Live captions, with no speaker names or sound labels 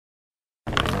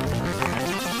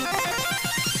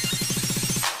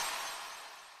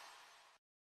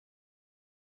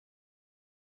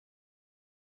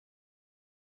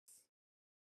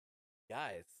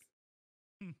Guys,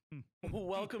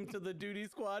 welcome to the Duty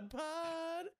Squad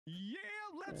Pod. Yeah,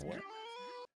 let's go.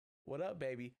 What up,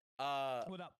 baby?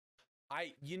 What up?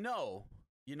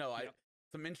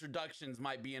 Some introductions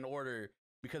might be in order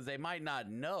because they might not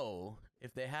know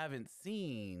if they haven't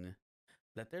seen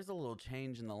that there's a little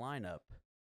change in the lineup.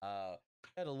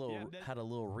 Had a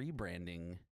little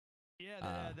rebranding.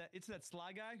 Yeah, it's that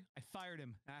Sly guy. I fired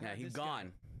him. He's gone.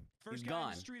 Guy. First guy on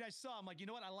the street I saw, I'm like, you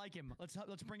know what? I like him.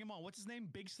 Let's bring him on. What's his name?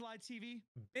 BigSly TV.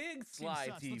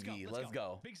 BigSly TV. Let's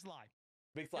go. BigSly.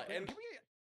 BigSly. And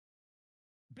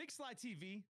BigSly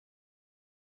TV.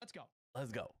 Let's go.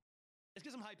 Let's go. Let's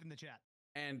get some hype in the chat.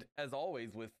 And as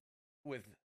always, with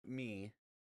me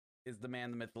is the man,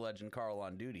 the myth, the legend, Carl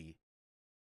on duty.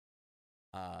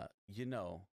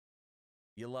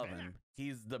 You love him.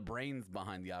 He's the brains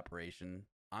behind the operation.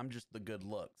 I'm just the good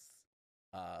looks.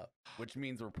 Which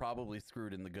means we're probably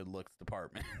screwed in the good looks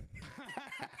department.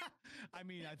 I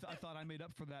mean, I thought I made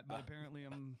up for that, but apparently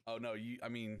I'm. Oh no, you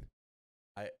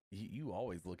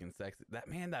always looking sexy.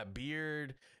 That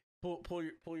beard. Pull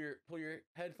your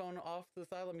headphone off to the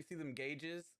side. Let me see them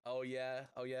gauges. Oh yeah.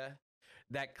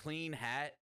 That clean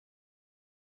hat.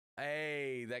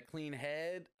 Hey, that clean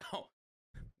head. Oh.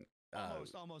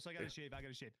 Almost. I gotta shave.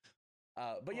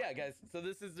 But yeah, guys. So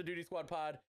this is the Duty Squad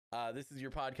Pod. This is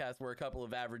your podcast where a couple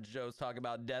of average Joes talk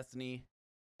about Desiny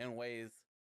in ways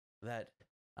that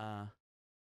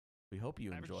we hope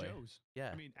you average enjoy. Joes.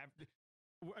 Yeah. I mean,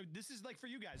 this is like for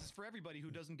you guys. It's for everybody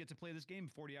who doesn't get to play this game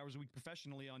 40 hours a week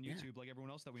professionally on YouTube like everyone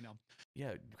else that we know.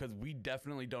 Yeah, because we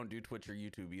definitely don't do Twitch or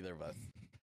YouTube, either of us.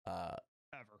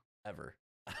 Ever.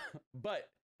 But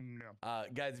no.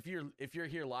 Guys, if you're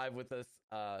here live with us,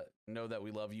 know that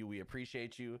we love you. We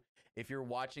appreciate you. If you're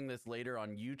watching this later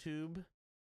on YouTube,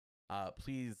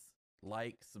 please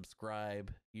like,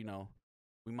 subscribe.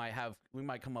 We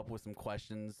might come up with some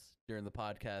questions during the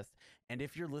podcast. And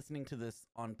if you're listening to this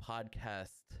on podcast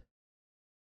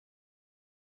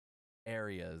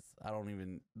areas,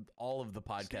 all of the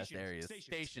podcast areas,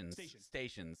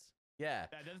 stations. Yeah.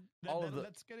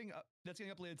 That's getting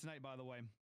uploaded tonight, by the way.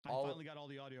 I finally got all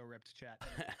the audio ripped, chat.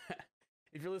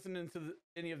 If you're listening to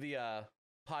any of the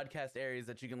podcast areas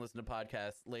that you can listen to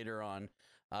podcasts later on,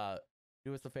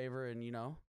 do us a favor and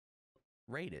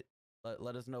rate it.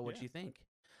 Let us know what you think.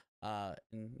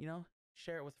 And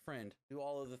share it with a friend. Do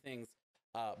all of the things.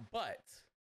 But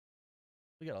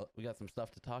we got some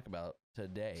stuff to talk about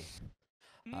today.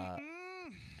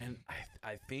 And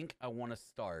I think I want to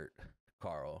start,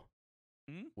 Carl,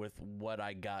 with what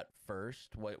I got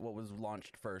first, what was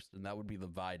launched first, and that would be the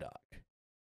Vidoc.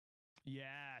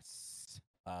 Yes.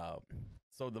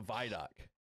 So the Vidoc,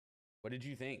 what did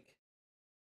you think?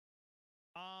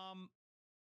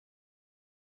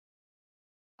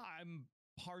 I'm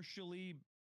partially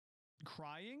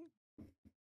crying,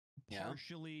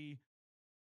 partially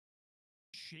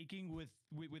shaking with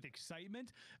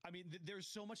excitement. I mean, there's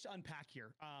so much to unpack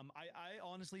here. I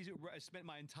honestly spent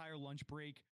my entire lunch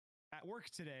break at work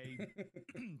today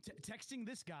texting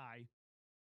this guy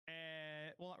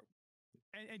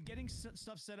and getting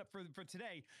stuff set up for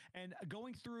today and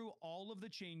going through all of the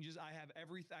changes. I have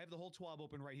the whole TWAB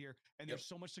open right here, and there's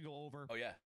so much to go over. Oh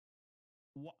yeah.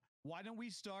 Why don't we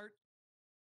start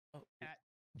at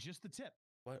just the tip?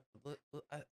 What?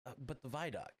 But the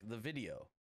Vidoc, the video.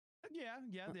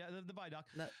 Yeah, the Vidoc.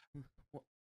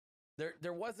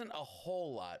 There wasn't a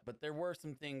whole lot, but there were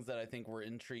some things that I think were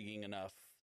intriguing enough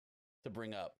to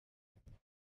bring up.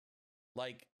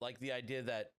 Like the idea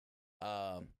that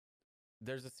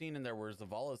there's a scene in there where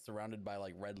Zavala is surrounded by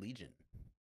like Red Legion,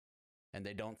 and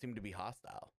they don't seem to be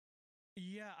hostile.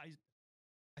 Yeah,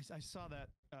 I saw that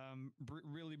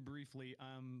really briefly.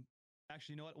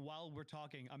 Actually, you know what? While we're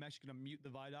talking, I'm actually going to mute the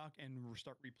Vidoc and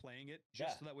start replaying it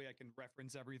just so that way I can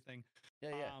reference everything.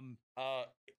 Yeah.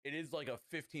 It is like a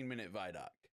 15-minute Vidoc.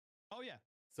 Oh yeah.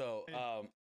 So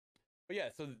but yeah,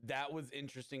 so that was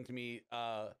interesting to me.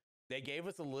 They gave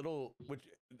us a little, which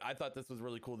I thought this was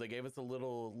really cool. They gave us a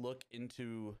little look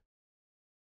into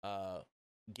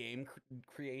game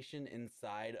creation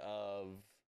inside of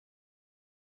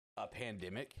a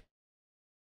pandemic.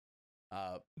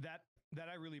 That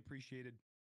I really appreciated.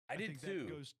 I did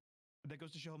too. That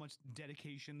goes to show how much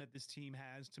dedication that this team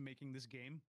has to making this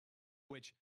game,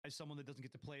 which, as someone that doesn't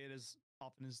get to play it as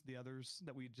often as the others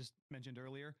that we just mentioned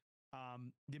earlier,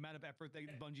 the amount of effort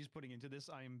that Bungie's putting into this,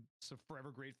 I am so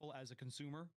forever grateful as a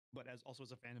consumer, but also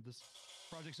as a fan of this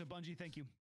project. So Bungie, thank you.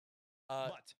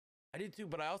 But I did too,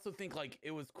 but I also think like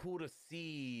it was cool to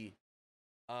see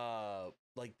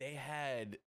like they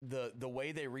had the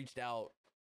way they reached out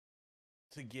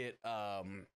to get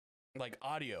like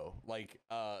audio, like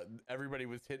everybody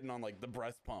was hitting on like the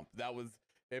breast pump. That was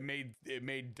it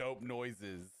made dope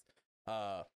noises.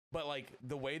 But like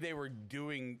the way they were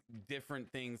doing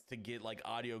different things to get like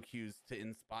audio cues to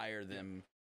inspire them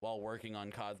while working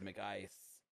on Cosmic Ice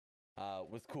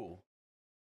was cool.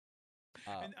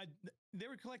 And they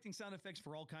were collecting sound effects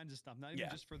for all kinds of stuff, not even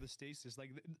just for the stasis.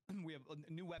 Like we have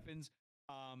new weapons.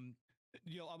 I'm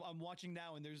watching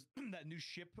now, and there's that new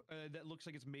ship that looks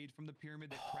like it's made from the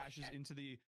pyramid that crashes into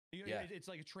the. It's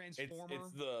like a transformer.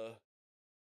 It's the.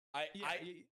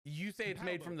 You say it's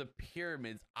made from the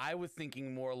pyramids. I was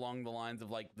thinking more along the lines of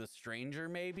like the Stranger,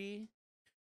 maybe.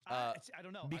 I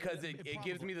don't know, because it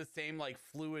gives me the same like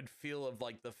fluid feel of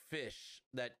like the fish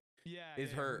that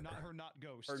is her not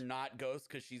ghost, or not ghost,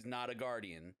 because she's not a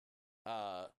guardian.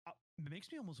 It makes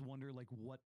me almost wonder like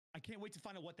what. I can't wait to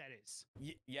find out what that is.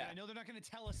 Yeah, and I know they're not going to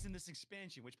tell us in this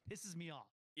expansion, which pisses me off.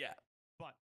 Yeah,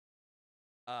 but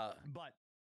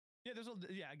yeah,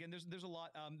 there's a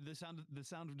lot. The sound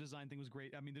of design thing was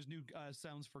great. I mean, there's new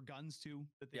sounds for guns too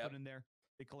that they put in there.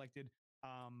 They collected.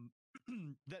 I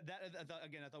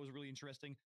thought was really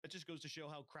interesting. That just goes to show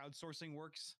how crowdsourcing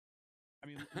works. I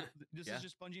mean, this is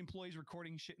just Bungie employees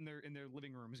recording shit in their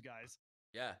living rooms, guys.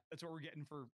 Yeah, that's what we're getting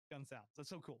for gun sounds. That's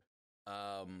so cool.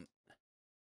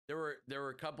 There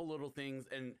were a couple little things,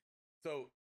 and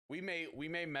so we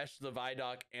may mesh the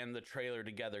Vidoc and the trailer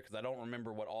together because I don't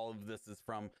remember what all of this is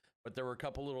from, but there were a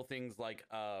couple little things like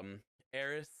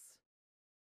Eris,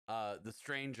 the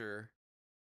Stranger,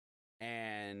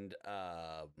 and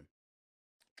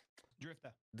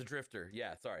Drifter. The Drifter.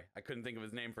 Yeah, sorry, I couldn't think of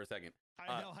his name for a second.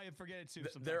 I know, I forget it too.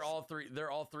 They're all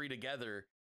three together,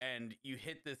 and you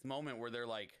hit this moment where they're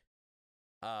like,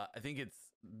 I think it's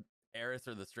Eris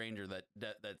or the Stranger that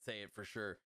say it for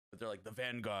sure, but they're like, the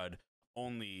Vanguard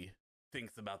only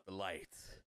thinks about the light.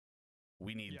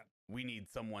 We need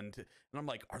someone to, and I'm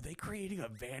like, are they creating a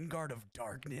Vanguard of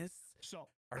darkness? So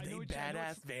are they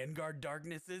badass Vanguard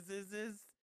darknesses?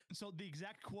 So the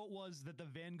exact quote was that the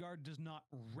Vanguard does not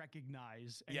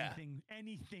recognize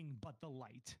anything but the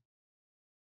light,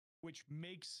 which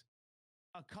makes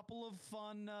a couple of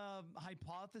fun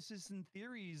hypotheses and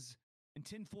theories and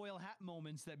tinfoil hat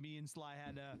moments that me and Sly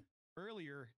had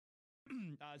earlier.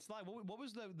 Sly, what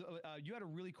was you had a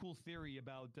really cool theory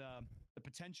about the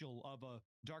potential of a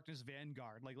Darkness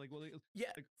Vanguard. So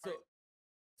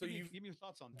give me your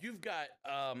thoughts on that. You've got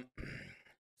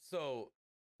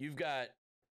you've got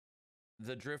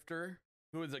the Drifter,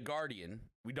 who is a Guardian.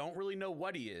 We don't really know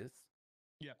what he is.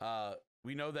 Yeah.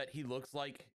 We know that he looks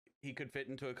like he could fit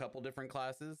into a couple different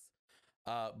classes.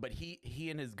 But he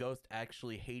and his ghost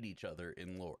actually hate each other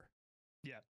in lore.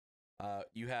 Yeah.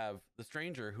 You have the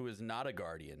Stranger, who is not a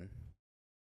Guardian,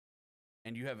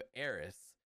 and you have Eris,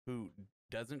 who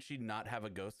doesn't she not have a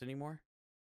ghost anymore?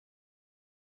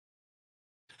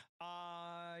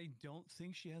 I don't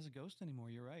think she has a ghost anymore.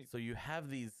 You're right. So you have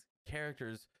these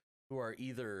characters who are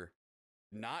either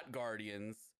not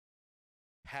Guardians,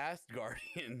 past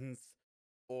Guardians,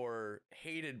 or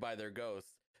hated by their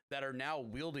ghosts that are now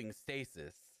wielding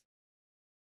stasis.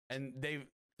 And they've,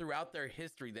 throughout their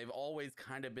history, they've always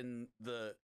kind of been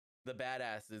the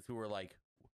badasses who are like,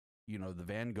 you know, the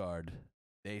Vanguard,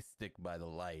 they stick by the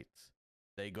light.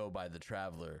 They go by the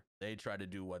Traveler. They try to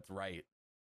do what's right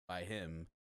by him.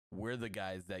 We're the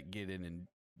guys that get in and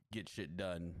get shit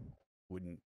done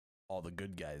when all the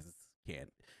good guys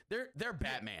can't. They're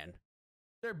Batman.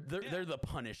 They're the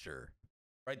Punisher.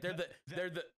 Right?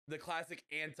 They're the classic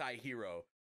anti-hero.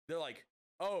 They're like,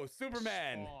 oh,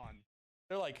 Superman. Spawn.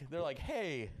 They're like,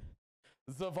 hey,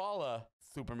 Zavala,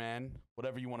 Superman,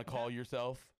 whatever you want to call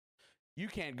yourself. You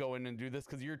can't go in and do this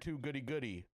because you're too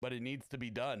goody-goody, but it needs to be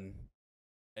done.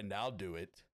 And I'll do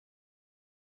it.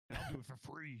 I'll do it for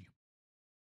free.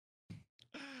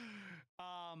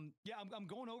 I'm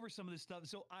going over some of this stuff.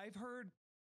 So I've heard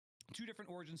two different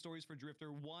origin stories for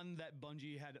Drifter. One that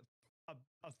Bungie had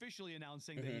officially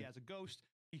announcing that he has a ghost.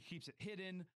 He keeps it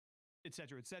hidden,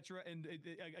 etc., etc. And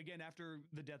again, after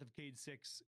the death of Cade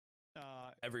 6,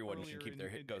 everyone should keep their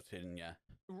ghost hidden. Yeah.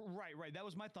 Right. That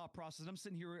was my thought process. I'm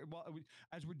sitting here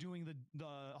as we're doing the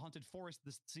Haunted Forest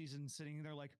this season, sitting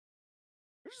there like,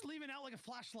 we're just leaving out like a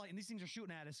flashlight, and these things are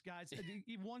shooting at us, guys.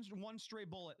 one stray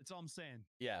bullet. That's all I'm saying.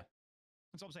 Yeah.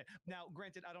 That's all I'm saying. Now,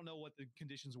 granted, I don't know what the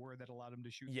conditions were that allowed him to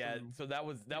shoot. Yeah. through, so that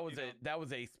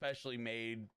was a specially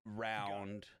made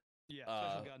round. Yeah.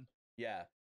 Special gun. Yeah.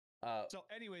 So,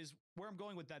 anyways, where I'm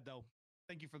going with that, though.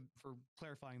 Thank you for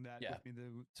clarifying that with me.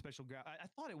 The special gun. I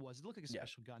thought it was. It looked like a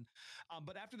special gun.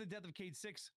 But after the death of Cade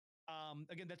 6,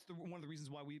 Again, that's one of the reasons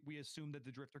why we assume that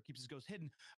the Drifter keeps his ghost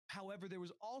hidden. However, there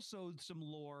was also some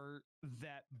lore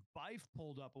that Bife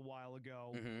pulled up a while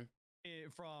ago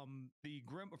from the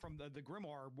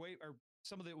Grimoire, or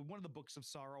one of the books of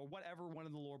sorrow, or whatever, one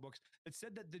of the lore books, that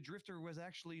said that the Drifter was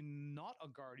actually not a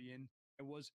guardian and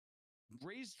was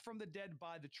raised from the dead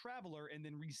by the Traveler and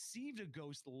then received a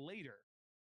ghost later.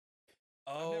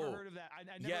 Oh, I've never heard of that. I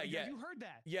never, yeah. You heard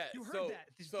that? Yeah, you heard that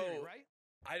theory, right?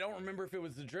 I don't remember if it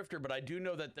was the Drifter, but I do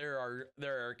know that there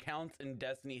are accounts in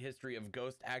Destiny history of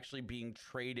Ghost actually being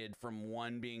traded from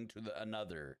one being to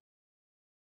another.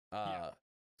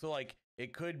 So like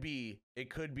it could be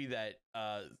that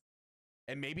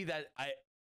and maybe that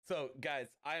so guys,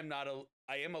 I am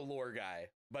a lore guy,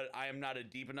 but I am not a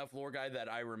deep enough lore guy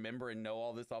that I remember and know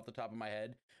all this off the top of my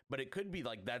head. But it could be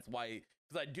like that's why,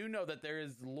 because I do know that there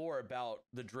is lore about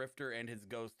the Drifter and his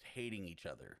ghost hating each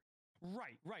other.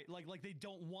 Right. Like they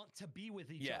don't want to be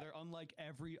with each other, unlike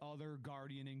every other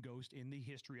guardian and ghost in the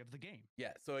history of the game.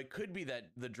 Yeah, so it could be that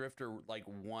the Drifter like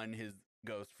won his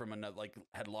ghost from another, like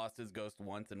had lost his ghost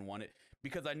once and won it,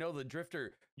 because I know the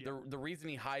Drifter, the reason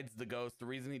he hides the ghost, the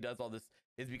reason he does all this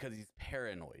is because he's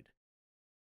paranoid.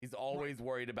 He's always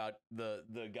worried about the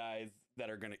guys that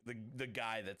are gonna the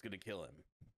guy that's gonna kill him.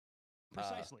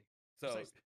 Precisely. So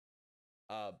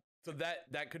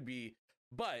that could be,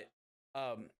 but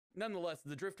nonetheless,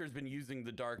 the Drifter's been using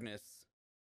the darkness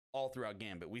all throughout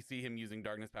Gambit. We see him using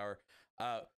darkness power.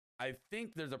 I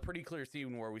think there's a pretty clear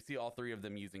scene where we see all three of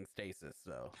them using stasis.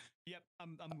 So yep,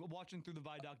 I'm watching through the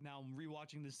Vidoc now. I'm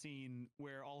rewatching the scene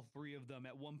where all three of them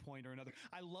at one point or another.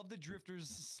 I love the Drifter's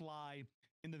sly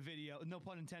in the video, no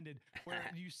pun intended, where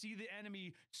you see the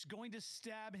enemy going to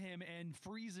stab him and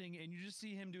freezing, and you just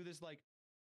see him do this like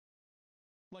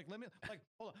let me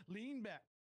hold on, lean back.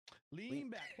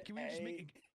 Can we just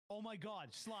make? Oh my God,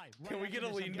 slide! Right, can we get a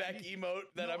lean back emote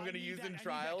that I'm going to use in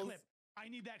trials? I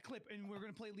need that clip, and we're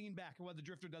going to play lean back, while the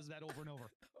Drifter does that over and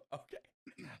over. Okay.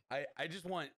 I just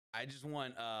want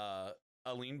a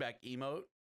lean back emote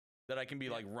that I can be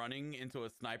like running into a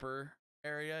sniper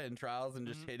area in trials and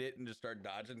just hit it and just start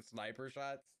dodging sniper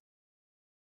shots.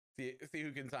 See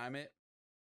who can time it.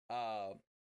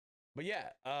 But yeah,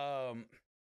 I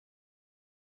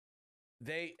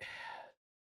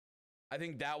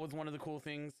think that was one of the cool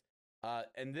things.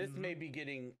 And this may be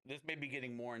getting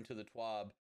more into the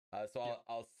TWAB. So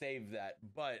I'll save that.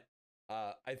 But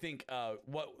I think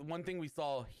one thing we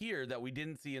saw here that we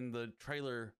didn't see in the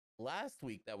trailer last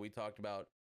week that we talked about,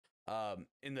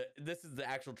 this is the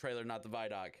actual trailer, not the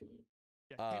Vidoc.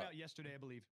 Yeah, came out yesterday, I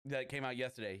believe. That came out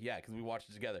yesterday, yeah, because we watched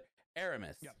it together.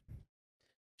 Aramis. Yep.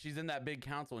 She's in that big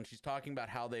council, and she's talking about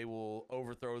how they will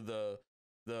overthrow the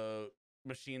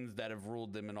machines that have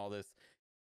ruled them and all this.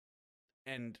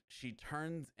 And she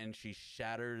turns and she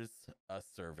shatters a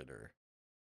servitor.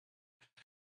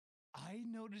 I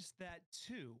noticed that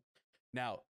too.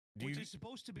 Now, which is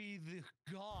supposed to be the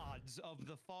gods of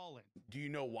the fallen. Do you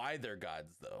know why they're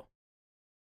gods, though?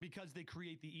 Because they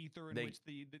create the ether in which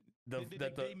they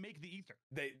make the ether.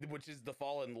 Which is the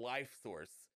fallen life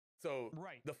source. So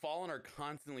the fallen are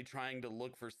constantly trying to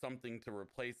look for something to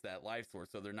replace that life source,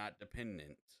 so they're not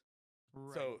dependent.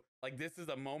 Right. So like this is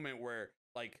a moment where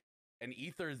like an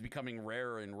ether is becoming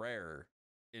rarer and rarer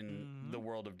in the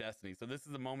world of Destiny. So this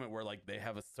is a moment where like they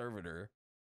have a servitor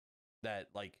that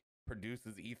like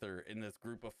produces ether in this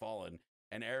group of fallen,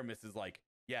 and Aramis is like,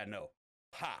 yeah, no,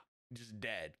 just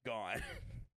dead, gone.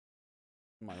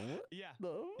 I'm like, what? Yeah,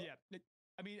 no? Yeah.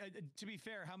 I mean, to be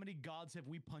fair, how many gods have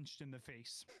we punched in the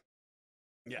face?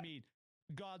 Yeah. I mean,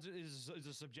 gods is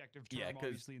a subjective term,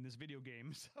 obviously, in this video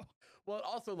game. So, well,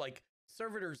 also like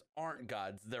servitors aren't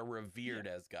gods; they're revered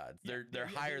as gods. They're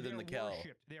higher than the Kel,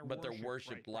 but they're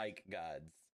worshipped like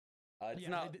gods. It's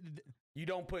not. You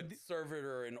don't put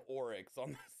servitor and Oryx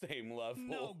on the same level.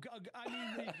 No, I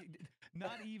mean,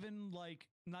 not even like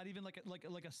a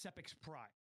Sepix Prime.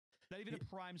 Not even a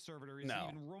Prime servitor is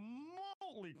even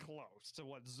remotely close to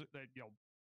what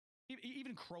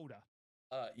even Crota.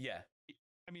 Yeah.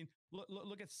 I mean,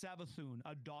 look at Savathun,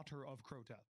 a daughter of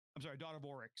Crota. I'm sorry, daughter of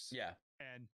Oryx. Yeah.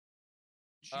 And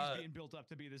she's being built up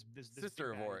to be this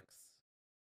sister of Oryx.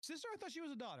 Sister? I thought she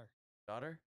was a daughter.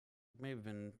 Daughter? May have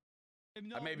been.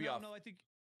 No, I may be off. No, I think.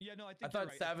 Yeah, no, I think. I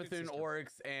thought Savathun,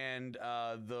 Oryx, and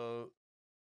the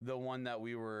one that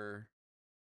we were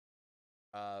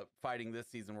fighting this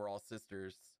season were all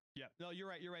sisters. Yeah, no, you're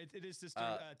right. It is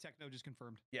sister. Techno just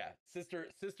confirmed. Yeah,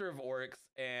 sister of Oryx,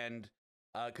 and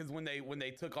because when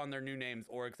they took on their new names,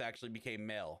 Oryx actually became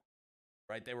male.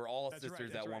 Right, they were all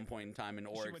sisters at one point in time, and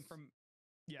Oryx. She went from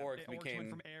Oryx went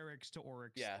from Erix to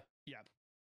Oryx. Yeah. Yeah.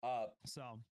 But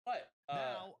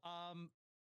now,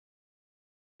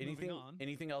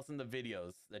 Anything else in the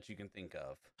videos that you can think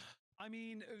of? I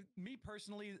mean, me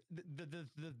personally,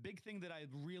 the big thing that I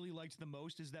really liked the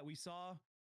most is that we saw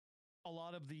a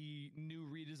lot of the new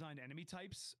redesigned enemy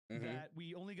types that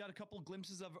we only got a couple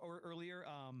glimpses of earlier.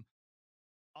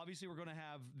 Obviously, we're going to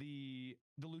have the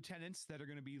lieutenants that are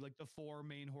going to be like the 4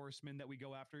 main horsemen that we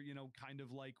go after. You know, kind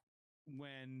of like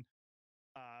when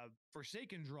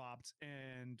Forsaken dropped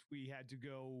and we had to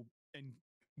go and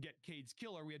get Cade's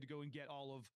killer. We had to go and get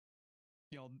all of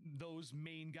those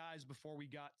main guys before we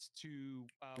got to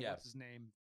what's his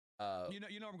name? You know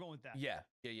where I'm going with that. Yeah.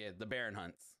 The Baron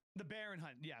hunts. The Baron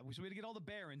hunt. Yeah, so we had to get all the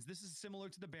Barons. This is similar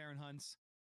to the Baron hunts.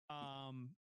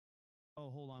 Oh,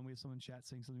 hold on. We have someone in chat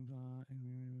saying something.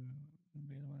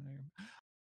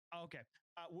 Okay.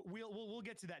 We'll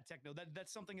get to that, Techno.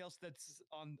 That's something else that's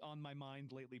on my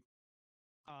mind lately.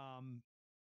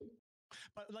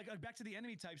 But like back to the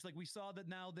enemy types, like we saw that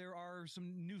now there are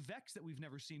some new Vex that we've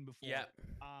never seen before. Yeah.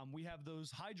 We have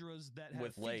those Hydras that have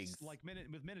with legs, like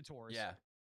with Minotaurs. Yeah.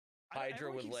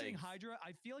 Hydra with legs. Hydra.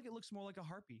 I feel like it looks more like a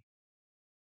harpy.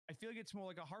 I feel like it's more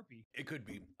like a harpy. It could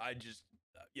be. I just,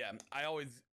 I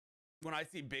always, when I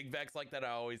see big Vex like that,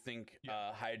 I always think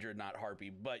Hydra, not harpy.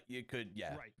 But it could,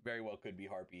 right. Very well could be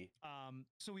harpy.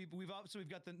 So we've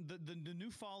got the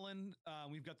new Fallen.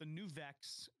 We've got the new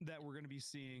Vex that we're going to be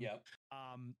seeing. Yep.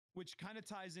 Which kind of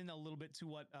ties in a little bit to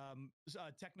what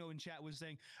Techno in chat was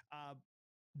saying.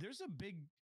 There's a big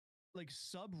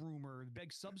sub rumor,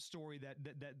 big sub story that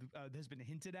has been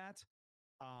hinted at.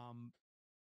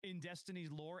 In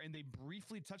Destiny's lore, and they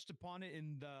briefly touched upon it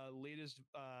in the latest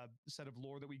set of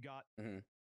lore that we got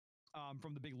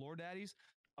from the big lore daddies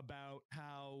about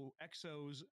how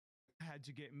Exos had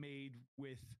to get made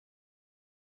with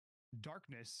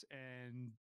darkness,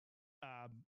 and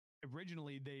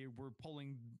originally they were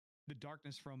pulling the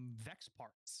darkness from Vex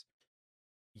parts.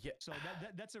 Yeah. So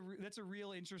that's a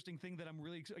real interesting thing that I'm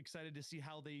really excited to see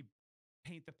how they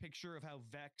paint the picture of how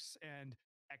Vex and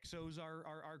Exos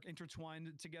are intertwined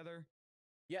together.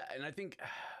 Yeah, and I think,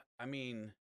 I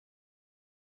mean,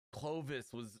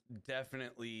 Clovis was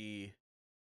definitely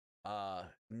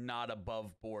not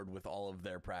above board with all of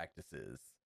their practices,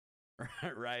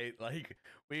 right? Like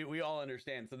we all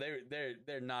understand. So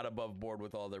they're not above board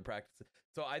with all their practices.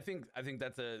 So I think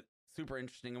that's a super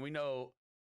interesting, and we know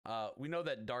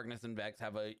that Darkness and Vex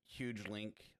have a huge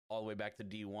link all the way back to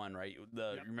D1, right?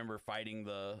 Remember fighting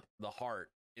the heart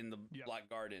in the Black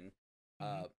Garden.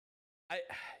 I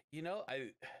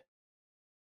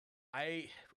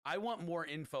want more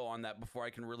info on that before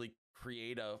I can really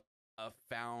create a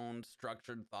found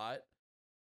structured thought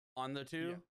on the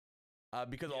two.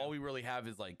 Because all we really have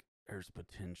is like, there's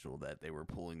potential that they were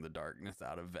pulling the darkness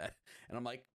out of Vet, and I'm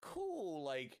like, cool.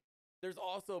 Like there's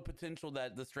also potential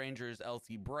that the stranger is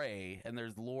Elsie Bray, and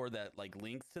there's lore that like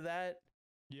links to that.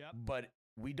 Yeah, but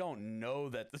we don't know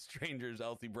that the stranger is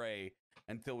Elsie Bray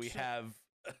until we have.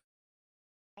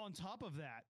 On top of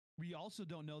that, we also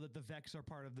don't know that the Vex are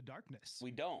part of the darkness.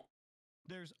 We don't.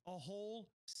 There's a whole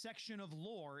section of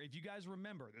lore. If you guys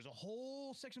remember, there's a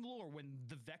whole section of lore when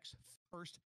the Vex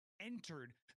first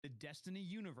entered the Destiny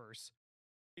universe.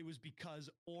 It was because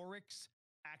Oryx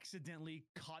accidentally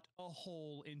cut a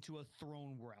hole into the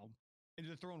throne world,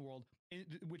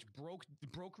 which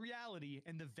broke reality,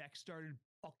 and the Vex started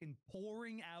fucking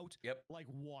pouring out like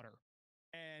water.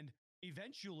 And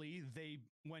eventually,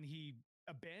 when he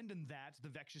abandoned that, the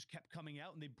Vex just kept coming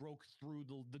out, and they broke through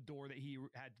the door that he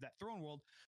had to that throne world.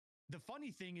 The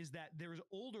funny thing is that there's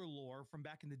older lore from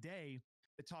back in the day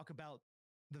that talk about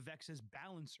the Vex as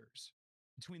balancers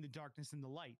between the darkness and the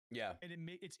light. Yeah. And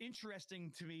it's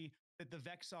interesting to me that the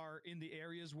Vex are in the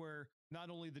areas where not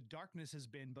only the darkness has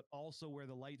been, but also where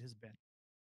the light has been.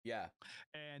 Yeah.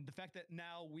 And the fact that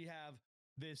now we have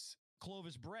this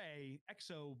Clovis Bray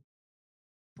Exo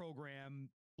program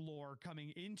lore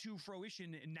coming into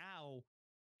fruition now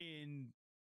in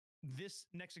this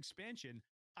next expansion,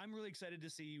 I'm really excited to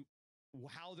see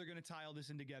how they're going to tie all this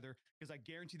in together, because I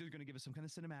guarantee they're going to give us some kind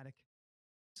of cinematic,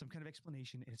 some kind of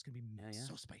explanation, and it's going to be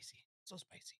so spicy. So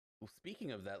spicy. Well,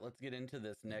 speaking of that, let's get into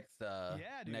this next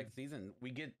next season.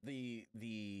 We get the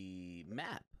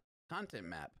content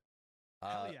map.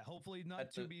 Hell yeah, hopefully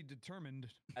not to be determined.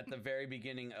 At the very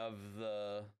beginning of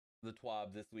the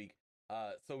TWAB this week.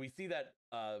 So we see that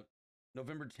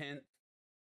November 10th,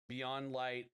 Beyond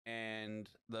Light and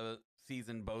the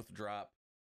season both drop.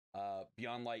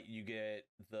 Beyond Light, you get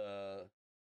the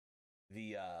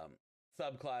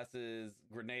subclasses,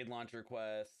 grenade launcher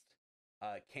quest,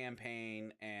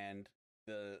 campaign, and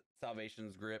the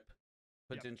Salvation's Grip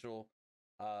potential.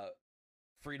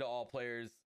 Free to all players.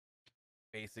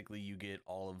 Basically, you get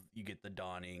the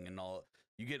Dawning and all.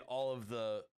 you get all of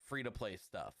the free to play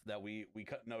stuff that we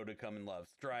know to come and love: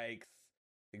 strikes,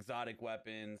 exotic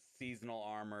weapons, seasonal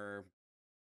armor,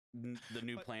 the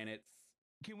new planets.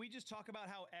 Can we just talk about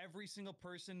how every single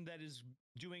person that is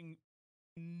doing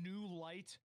new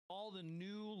light, all the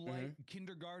new light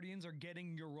kindergartens are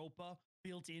getting Europa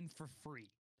built in for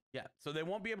free? Yeah, so they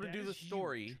won't be able to do the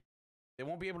story. Huge. They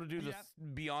won't be able to do the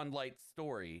Beyond Light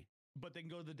story. But they can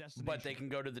go to the destination. But they can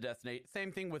go to the destination.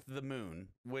 Same thing with the moon.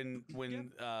 When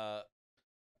the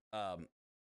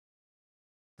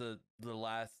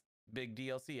last big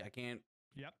DLC, I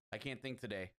can't think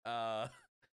today. Oh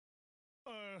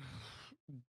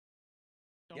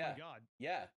my god.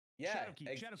 Yeah.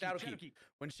 Shadowkeep.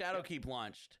 When Shadowkeep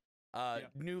launched,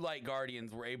 New Light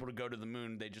Guardians were able to go to the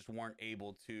moon. They just weren't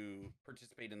able to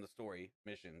participate in the story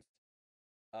missions.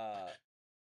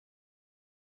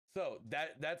 So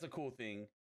that's a cool thing.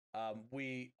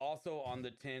 We also on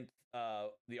the 10th,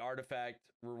 the artifact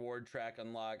reward track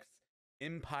unlocks.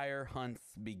 Empire hunts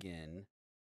begin,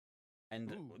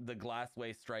 and the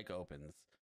Glassway strike opens.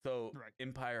 So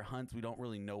Empire hunts, we don't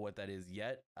really know what that is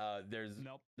yet. There's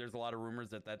a lot of rumors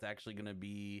that that's actually going to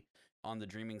be on the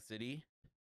Dreaming City.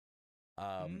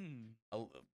 A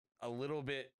little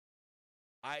bit.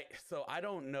 I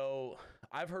don't know.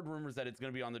 I've heard rumors that it's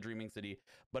going to be on the Dreaming City,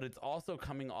 but it's also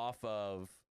coming off of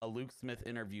a Luke Smith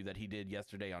interview that he did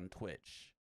yesterday on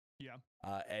Twitch. Yeah.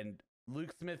 And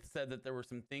Luke Smith said that there were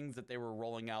some things that they were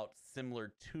rolling out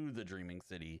similar to the Dreaming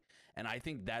City, and I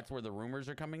think that's where the rumors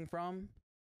are coming from.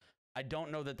 I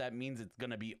don't know that that means it's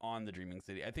going to be on the Dreaming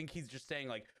City. I think he's just saying,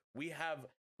 like, we have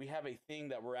a thing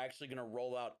that we're actually going to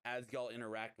roll out as y'all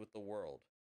interact with the world.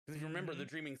 Because if you remember, the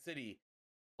Dreaming City,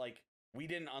 like, we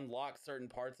didn't unlock certain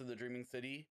parts of the Dreaming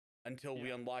City until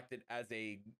we unlocked it as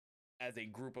a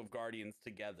group of guardians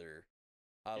together.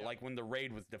 Like when the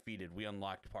raid was defeated, we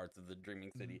unlocked parts of the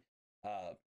Dreaming City.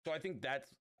 So I think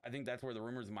that's where the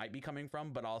rumors might be coming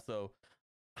from, but also,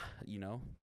 you know,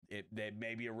 that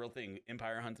may be a real thing.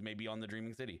 Empire hunts may be on the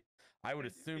Dreaming City. I would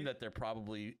assume that they're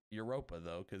probably Europa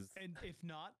though, because and if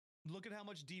not, look at how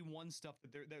much D1 stuff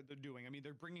that they're doing. I mean,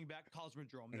 they're bringing back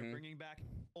Cosmodrome. They're bringing back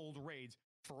old raids.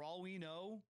 For all we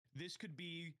know, this could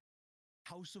be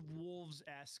House of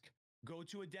Wolves-esque. Go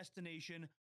to a destination.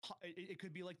 It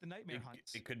could be like the Nightmare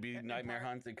Hunts. It could be Nightmare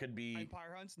Hunts. It could be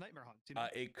Empire Hunts, Nightmare Hunts. You know?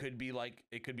 It could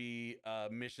be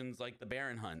missions like the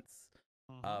Baron Hunts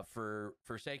for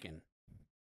Forsaken.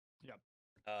 Yep.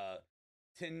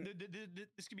 10.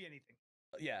 This could be anything.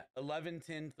 Yeah,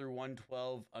 11:10 through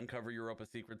 1:12 uncover Europa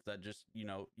secrets that just, you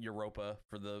know, Europa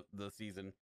for the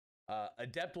season.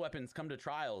 Adept weapons come to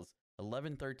trials.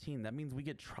 11:13. That means we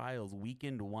get trials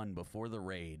weekend 1 before the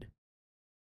raid.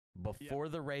 Before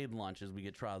the raid launches, we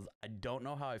get trials. I don't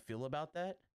know how I feel about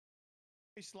that.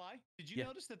 Hey Sly, did you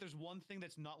notice that there's one thing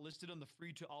that's not listed on the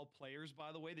free to all players,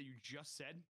 by the way, that you just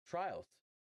said? Trials.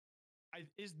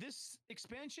 Is this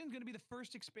expansion going to be the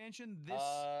first expansion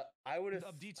I would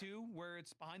of D2 where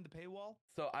it's behind the paywall?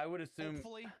 So I would assume.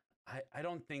 Hopefully. I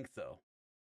don't think so.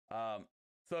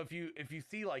 So if you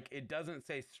see, like, it doesn't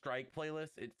say strike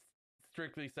playlist, it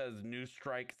strictly says new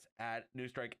strike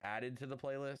added to the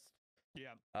playlist.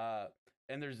 Yeah.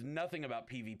 And there's nothing about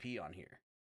PvP on here.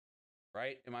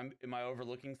 Right? Am I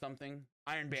overlooking something?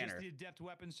 Iron Banner. Just the adept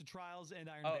weapons to trials and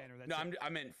Iron Banner. That's no, I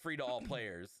meant free to all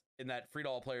players. In that free to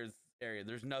all players area,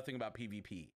 there's nothing about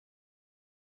PvP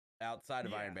outside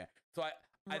of Iron Banner. So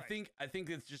I think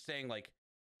it's just saying, like,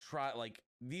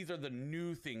 these are the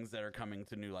new things that are coming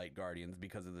to New Light Guardians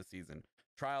because of the season.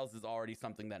 Trials is already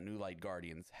something that New Light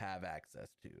Guardians have access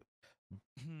to.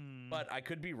 But I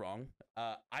could be wrong.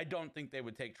 I don't think they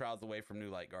would take Trials away from New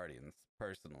Light Guardians,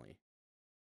 personally.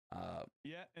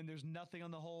 And there's nothing on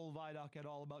the whole Vidoc at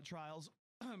all about Trials.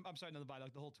 I'm sorry, not the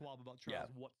Vidoc, the whole 12 about Trials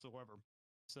whatsoever.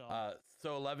 So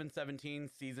 11:17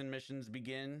 season missions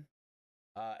begin,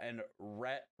 and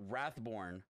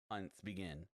Wrathborn hunts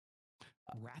begin.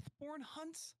 Wrathborn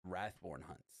hunts.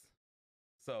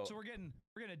 So we're getting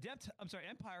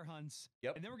Empire hunts.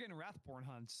 Yep. And then we're getting Wrathborn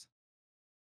hunts.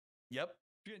 Yep.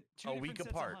 A week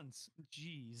apart. Hunts.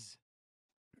 Jeez.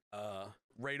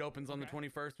 Raid opens on the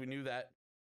 21st. We knew that.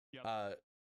 Yep.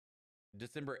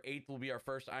 December 8th will be our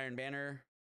first Iron Banner.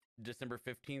 December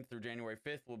 15th through January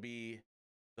 5th will be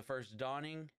the first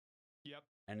Dawning. Yep.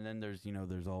 And then there's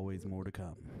always more to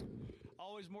come.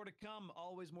 Always more to come.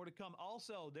 Always more to come.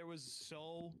 Also, there was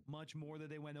so much more that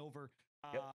they went over.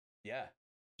 Yeah.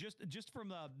 Just from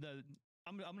the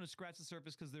I'm gonna scratch the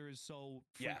surface because there is so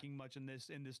freaking much in this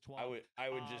 12.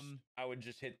 I would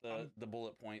just hit the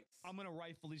bullet points. I'm gonna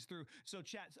rifle these through. So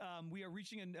chat, we are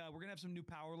reaching we're gonna have some new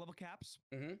power level caps.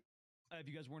 Mm-hmm. If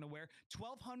you guys weren't aware,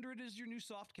 1200 is your new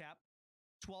soft cap.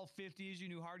 1250 is your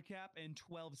new hard cap, and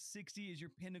 1260 is your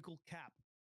pinnacle cap.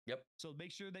 Yep. So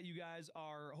make sure that you guys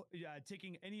are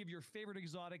taking any of your favorite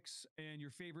exotics and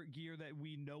your favorite gear that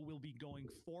we know will be going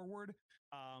forward.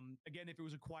 Again, if it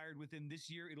was acquired within this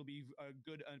year, it'll be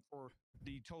good for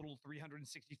the total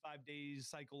 365 days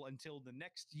cycle until the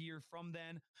next year from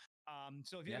then.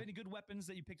 So if you have any good weapons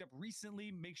that you picked up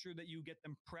recently, make sure that you get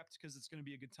them prepped because it's going to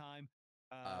be a good time.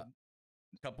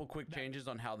 Couple quick changes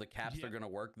on how the caps are going to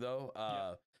work,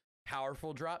 though.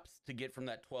 Powerful drops to get from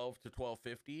that 12 to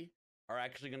 1250 are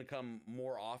actually going to come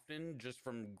more often just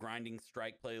from grinding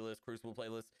Strike playlist, Crucible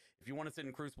playlist. If you want to sit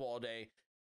in Crucible all day,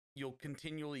 you'll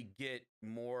continually get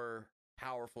more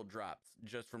powerful drops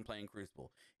just from playing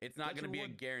Crucible. It's not going to be a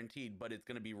guaranteed, but it's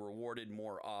going to be rewarded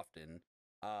more often.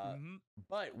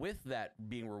 But with that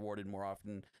being rewarded more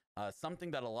often,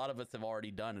 something that a lot of us have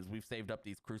already done is we've saved up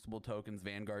these Crucible tokens,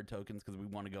 Vanguard tokens, because we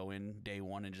want to go in day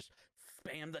one and just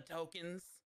spam the tokens.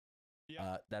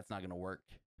 That's not going to work.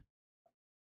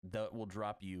 That will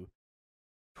drop you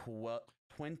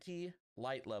 20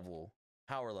 light level,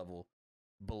 power level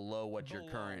below what your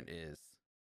current is.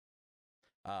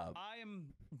 I am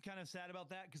kind of sad about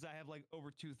that because I have like over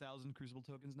 2,000 Crucible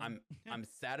tokens now. I'm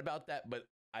sad about that, but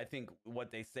I think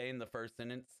what they say in the first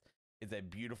sentence is a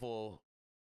beautiful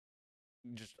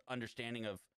just understanding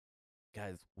of,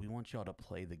 guys, we want y'all to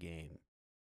play the game.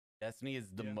 Destiny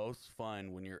is the most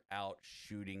fun when you're out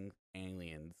shooting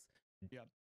aliens,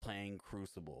 playing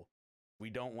Crucible. We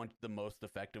don't want the most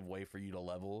effective way for you to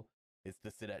level is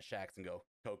to sit at shacks and go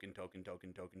token, token,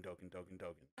 token, token, token, token,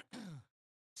 token.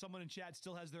 Someone in chat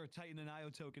still has their Titan and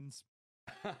IO tokens.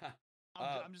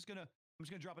 I'm just gonna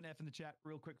drop an F in the chat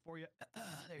real quick for you.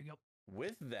 There you go.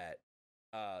 With that,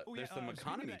 there's some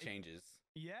economy changes.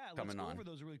 Let's go over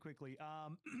those really quickly.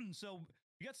 So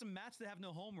we got some mats that have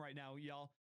no home right now,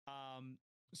 y'all.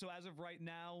 So as of right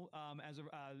now,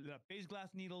 phase glass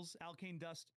needles, alkane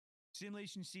dust,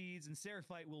 simulation seeds, and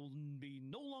seraphite will be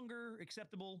no longer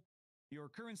acceptable. Your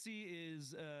currency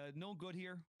is no good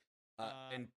here.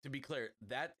 And to be clear,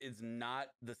 that is not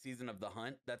the season of the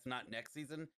hunt. That's not next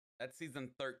season. That's season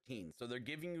 13. So they're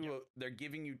giving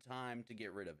you time to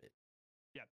get rid of it.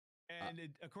 Yep. And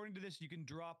according to this, you can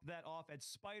drop that off at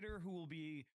Spider, who will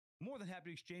be more than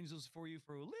happy to exchange those for you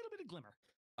for a little bit of glimmer.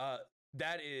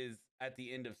 That is at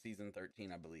the end of season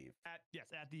 13, I believe. At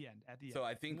the end. So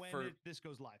I think when this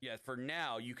goes live. Yes, for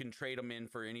now you can trade them in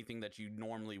for anything that you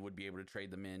normally would be able to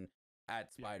trade them in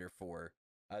at Spider for.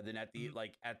 Then at the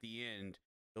at the end,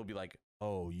 they'll be like,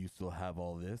 "Oh, you still have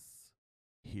all this?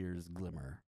 Here's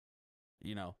Glimmer."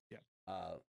 You know. Yeah.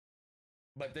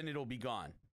 But then it'll be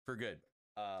gone for good.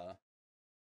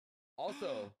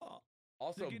 Also,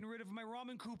 they're getting rid of my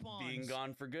ramen coupons. Being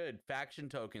gone for good. Faction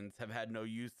tokens have had no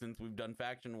use since we've done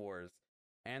Faction Wars,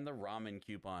 and the ramen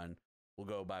coupon will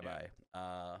go bye-bye.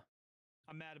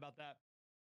 I'm mad about that.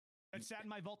 It sat in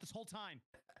my vault this whole time.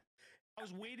 I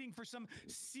was waiting for some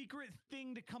secret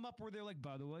thing to come up where they're like,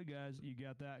 by the way, guys, you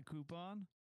got that coupon?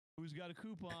 Who's got a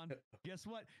coupon? Guess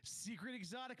what? Secret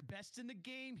exotic, best in the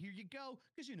game. Here you go.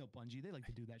 Because you know Bungie, they like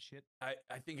to do that shit. I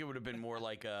think it would have been more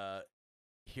like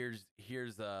here's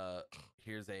a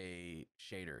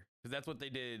shader, because that's what they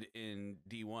did in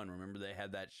D1. Remember, they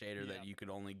had that shader that you could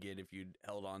only get if you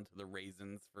held on to the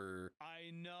raisins for.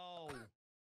 I know.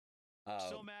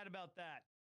 So mad about that.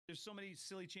 There's so many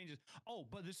silly changes. Oh,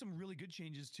 but there's some really good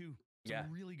changes too.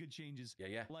 Really good changes.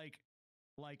 Yeah.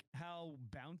 Like how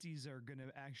bounties are going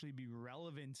to actually be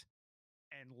relevant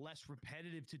and less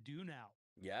repetitive to do now.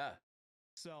 Yeah.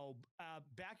 So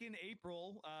back in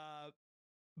April,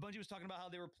 Bungie was talking about how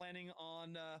they were planning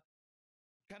on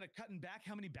kind of cutting back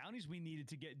how many bounties we needed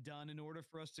to get done in order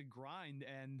for us to grind.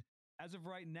 And as of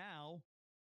right now,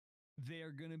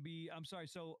 they're going to be,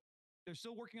 so they're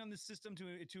still working on this system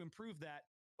to improve that.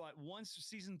 But once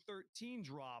season 13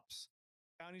 drops,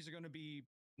 bounties are going to be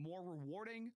more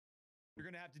rewarding. You're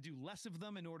going to have to do less of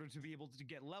them in order to be able to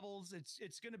get levels.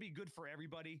 It's going to be good for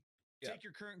everybody. Yeah. Take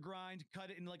your current grind, cut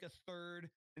it in like a third,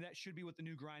 and that should be what the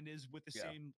new grind is with the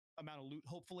same amount of loot,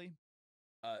 hopefully.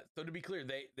 So to be clear,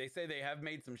 they say they have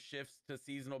made some shifts to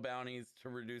seasonal bounties to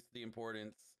reduce the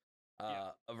importance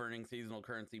of earning seasonal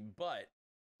currency, but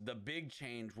the big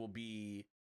change will be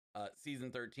season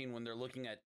 13 when they're looking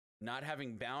at not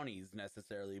having bounties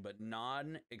necessarily, but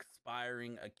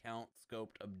non-expiring account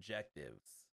scoped objectives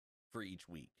for each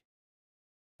week.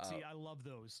 See, I love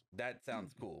those. That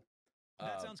sounds cool.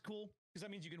 That sounds cool because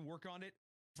that means you can work on it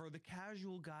for the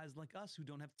casual guys like us who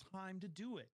don't have time to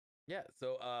do it. Yeah,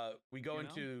 so we go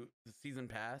into the season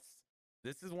pass.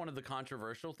 This is one of the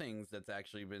controversial things that's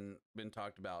actually been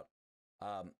talked about.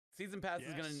 Season pass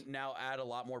is going to now add a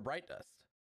lot more bright dust.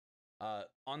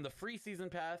 On the free season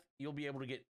pass, you'll be able to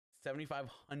get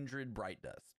 7,500 bright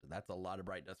dust. That's a lot of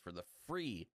bright dust for the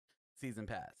free season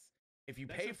pass. If you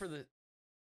pay for the,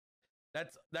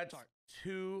 that's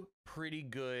two pretty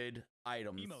good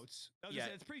items. Emotes.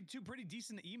 It's pretty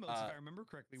decent emotes if I remember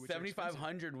correctly.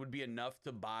 7,500 would be enough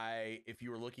to buy if you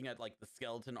were looking at like the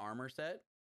skeleton armor set.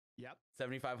 Yep.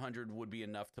 7,500 would be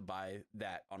enough to buy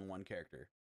that on one character.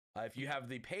 If you have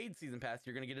the paid season pass,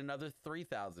 you're going to get another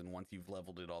 3,000 once you've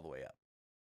leveled it all the way up.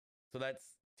 So that's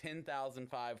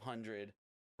 10,500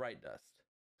 bright dust.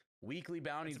 Weekly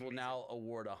bounties will now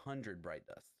award 100 bright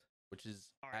dust, which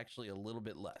is actually a little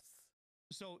bit less.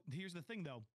 So here's the thing,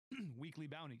 though. Weekly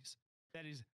bounties. That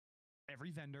is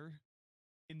every vendor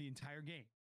in the entire game.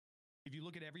 If you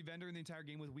look at every vendor in the entire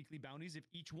game with weekly bounties, if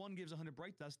each one gives 100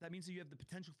 bright dust, that means that you have the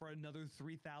potential for another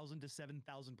 3,000 to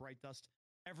 7,000 bright dust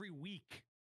every week.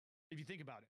 If you think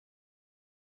about it.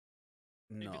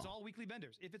 No. If it's all weekly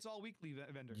vendors.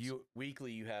 vendors.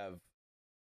 Weekly, you have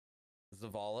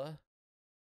Zavala,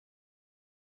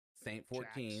 Saint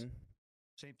 14,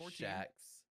 Shax,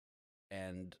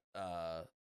 and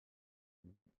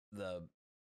the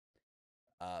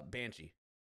Banshee.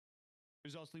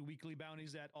 There's also weekly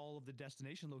bounties at all of the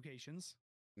destination locations.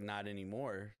 Not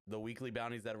anymore. The weekly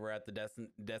bounties that were at the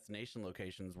destination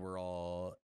locations were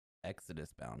all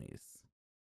Exodus bounties.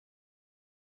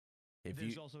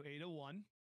 There's also 801.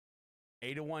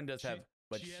 801 does have,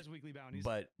 but she has weekly bounties.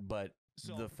 But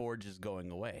the Forge is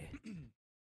going away.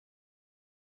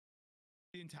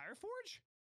 The entire Forge?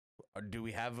 Or do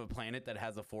we have a planet that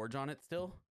has a Forge on it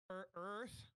still?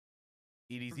 Earth.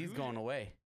 EDZ's going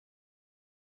away.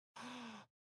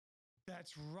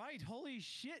 That's right. Holy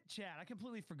shit, chat! I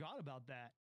completely forgot about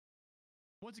that.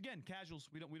 Once again, casuals,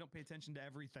 we don't pay attention to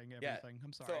everything. Yeah.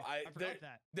 I'm sorry. So I forgot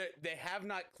that. They have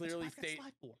not clearly stated.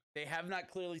 They have not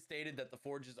clearly stated that the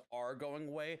forges are going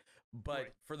away,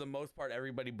 but for the most part,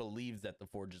 everybody believes that the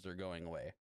forges are going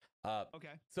away.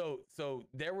 Okay. So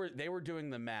they were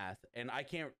doing the math, and I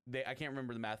can't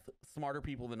remember the math. Smarter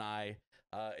people than I.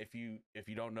 If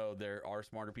you don't know, there are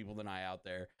smarter people than I out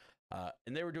there,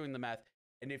 and they were doing the math.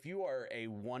 And if you are a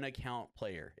one account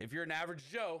player, if you're an average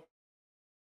Joe,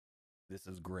 this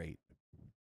is great.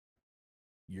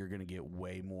 You're going to get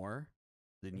way more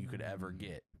than you could ever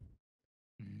get.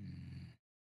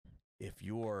 If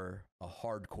you're a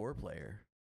hardcore player,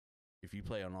 if you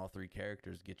play on all three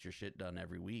characters, get your shit done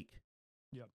every week,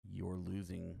 you're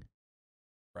losing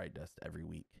bright dust every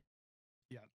week.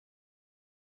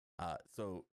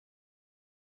 So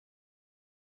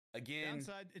again,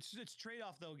 downside, it's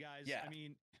trade-off though, guys. Yeah. I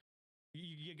mean,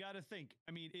 you got to think.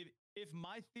 I mean, if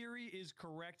my theory is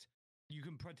correct, you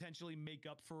can potentially make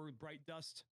up for bright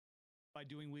dust by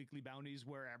doing weekly bounties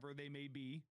wherever they may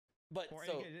be. But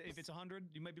if it's 100,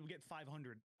 you might be able to get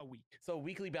 500 a week. So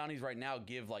weekly bounties right now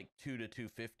give like 2 to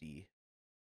 250.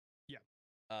 Yeah.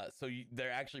 So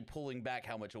they're actually pulling back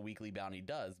how much a weekly bounty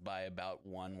does by about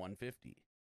 150.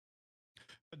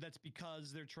 But that's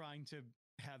because they're trying to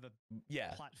have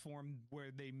a platform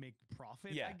where they make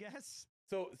profit, I guess.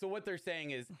 So what they're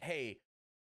saying is, hey,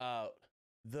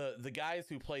 the guys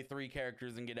who play 3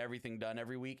 characters and get everything done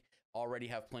every week already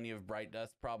have plenty of bright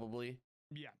dust, probably.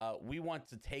 Yeah. We want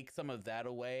to take some of that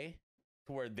away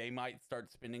to where they might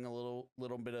start spending a little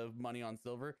bit of money on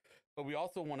silver, but we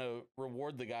also want to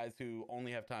reward the guys who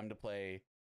only have time to play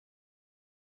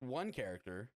one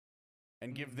character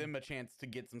and give them a chance to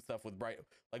get some stuff with bright.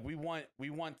 Like we want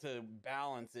to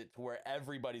balance it to where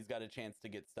everybody's got a chance to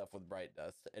get stuff with bright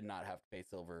dust and not have to pay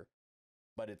silver,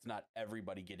 but it's not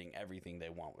everybody getting everything they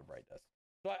want with bright dust.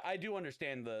 So I do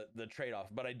understand the trade-off,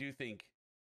 but I do think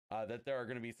that there are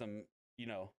going to be some,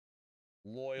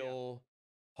 loyal,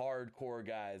 hardcore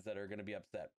guys that are going to be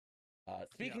upset.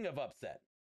 Speaking of upset,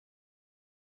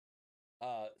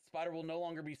 Spider will no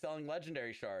longer be selling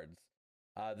legendary shards.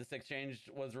 This exchange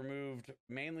was removed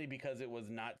mainly because it was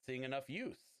not seeing enough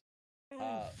use,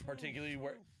 particularly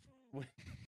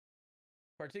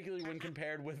when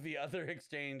compared with the other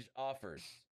exchange offers.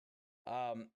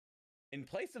 In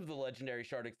place of the legendary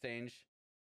shard exchange,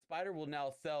 Spider will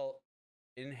now sell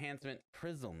enhancement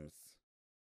prisms.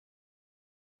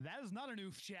 That is not an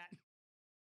oof, chat.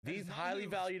 These highly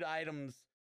valued items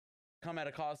come at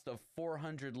a cost of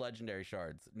 400 legendary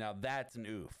shards. Now that's an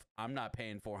oof. I'm not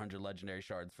paying 400 legendary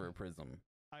shards for a prism.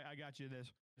 I got you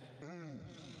this.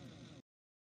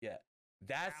 Yeah,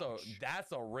 that's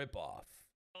a ripoff.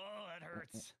 Oh, that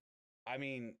hurts. I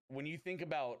mean, when you think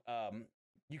about,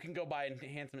 you can go buy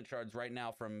enhancement shards right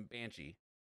now from Banshee.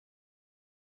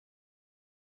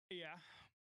 Yeah.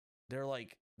 They're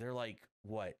like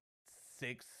what,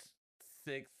 six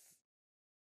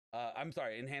I'm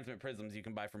sorry, enhancement prisms you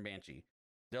can buy from Banshee.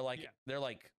 They're like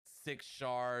 6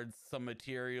 shards, some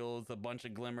materials, a bunch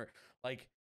of glimmer, like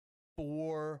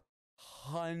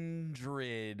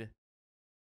 400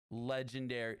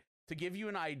 legendary. To give you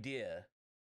an idea,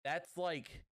 that's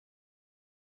like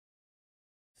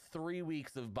 3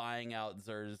 weeks of buying out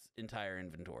Xur's entire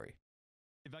inventory.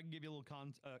 If I can give you a little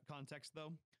context,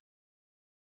 though,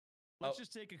 let's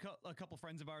just take a couple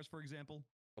friends of ours, for example.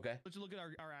 Okay. Let's look at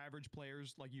our average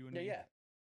players like you and me. Yeah.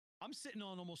 I'm sitting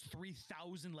on almost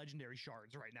 3,000 legendary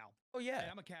shards right now. Oh, yeah.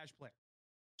 And I'm a cash player.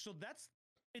 So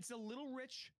it's a little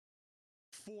rich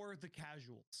for the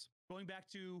casuals. Going back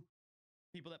to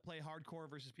people that play hardcore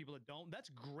versus people that don't, that's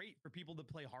great for people that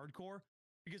play hardcore.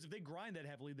 Because if they grind that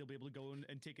heavily, they'll be able to go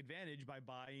and take advantage by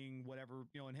buying whatever,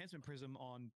 enhancement prism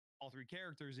on all 3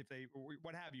 characters, if they, or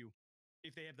what have you,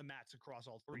 if they have the mats across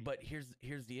all 3. But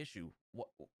here's the issue.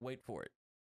 Wait for it.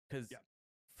 Because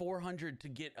 400 to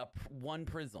get one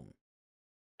prism.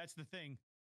 That's the thing.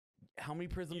 How many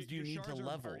prisms do you need to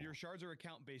level? Your shards are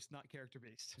account-based, not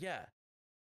character-based. Yeah.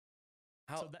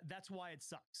 So that's why it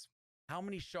sucks. How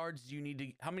many shards do you need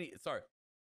to... So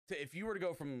if you were to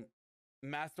go from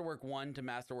Masterwork 1 to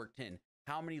Masterwork 10,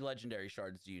 how many legendary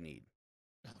shards do you need?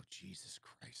 Oh, Jesus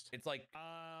Christ. It's like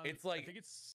I think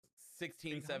it's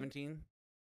 16, 17.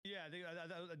 Yeah, is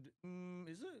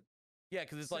it? Yeah,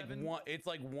 because it's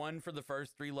like one for the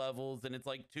first 3 levels, then it's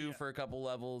like 2 for a couple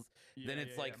levels, then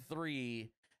it's 3,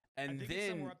 and then it's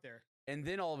somewhere up there. And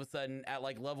then all of a sudden at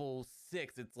like level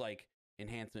 6, it's like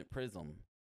enhancement prism,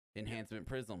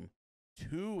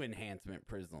 2 enhancement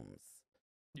prisms.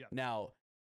 Yeah. Now,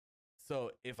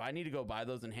 so if I need to go buy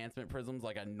those enhancement prisms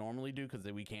like I normally do, because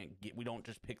we don't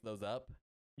just pick those up.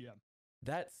 Yeah.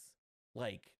 That's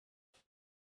like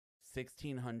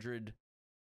 1,600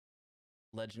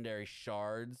 legendary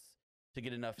shards to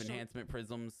get enough enhancement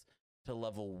prisms to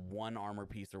level 1 armor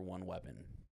piece or 1 weapon.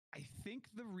 I think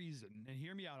the reason, and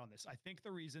hear me out on this, I think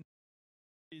the reason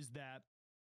is that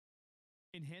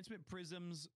enhancement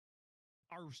prisms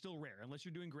are still rare unless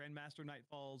you're doing Grandmaster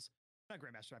Nightfalls. Not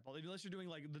Grandmaster Nightfall. Unless you're doing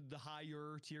like the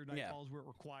higher tier Nightfalls where it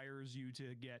requires you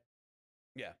to get,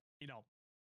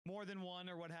 more than 1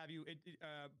 or what have you.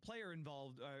 Player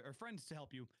involved or friends to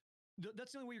help you.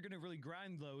 That's the only way you're going to really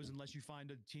grind those, unless you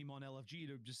find a team on LFG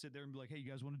to just sit there and be like, hey,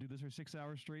 you guys want to do this for 6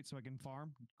 hours straight so I can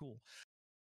farm? Cool.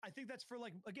 I think that's for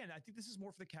I think this is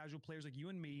more for the casual players like you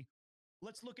and me.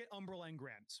 Let's look at Umbral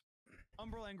Engrams.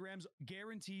 Umbral Engrams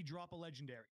guarantee drop a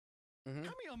legendary. Mm-hmm.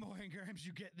 How many Umbral Engrams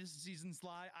you get this season,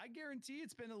 Sly? I guarantee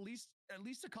it's been at least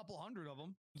a couple hundred of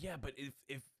them. Yeah, but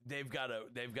if they've got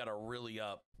to really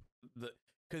up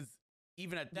because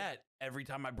even at that, every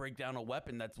time I break down a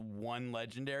weapon, that's 1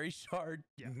 legendary shard,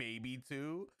 maybe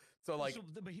 2. So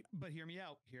but hear me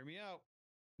out.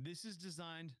 This is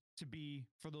designed to be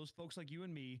for those folks like you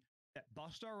and me that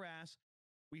bust our ass.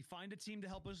 We find a team to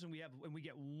help us, and we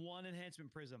get 1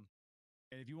 enhancement prism.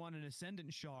 And if you want an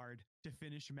ascendant shard to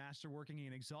finish masterworking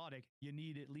an exotic, you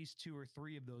need at least 2 or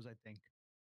 3 of those, I think.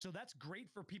 So that's great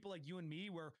for people like you and me,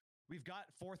 where we've got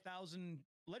 4,000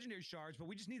 legendary shards, but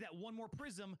we just need that 1 more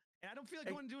prism. And I don't feel like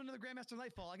going to do another Grandmaster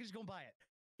Nightfall. I can just go and buy it.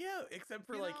 Yeah, except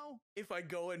for if I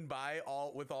go and buy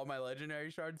all my legendary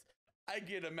shards, I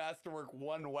get a Masterwork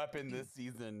 1 weapon this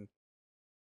season.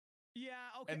 Yeah,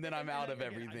 okay. And then I'm out of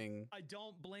everything. I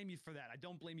don't blame you for that.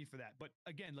 But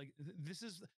again, this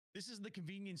is the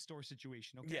convenience store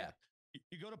situation, okay? Yeah.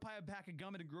 You go to buy a pack of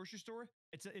gum at a grocery store,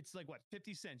 it's like what,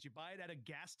 50 cents. You buy it at a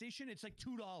gas station, it's like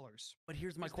 $2. But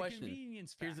here's my question.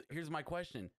 Convenience factor. Here's my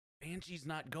question. Banshee's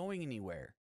not going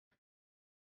anywhere.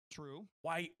 True.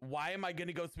 Why am I going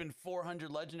to go spend 400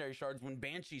 legendary shards when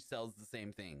Banshee sells the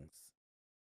same things?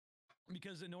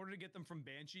 Because in order to get them from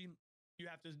Banshee, you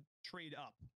have to trade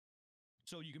up.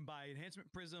 So you can buy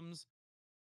enhancement prisms.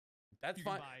 That's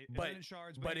fine. Buy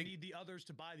shards, but you need the others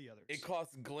to buy the others. It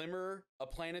costs Glimmer, a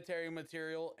planetary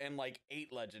material, and like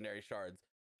 8 legendary shards.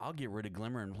 I'll get rid of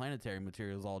Glimmer and planetary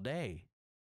materials all day.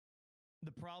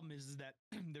 The problem is that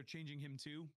they're changing him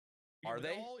too. Are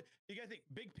they? You gotta think,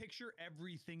 big picture,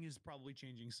 everything is probably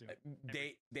changing soon.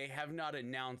 They have not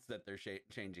announced that they're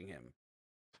changing him.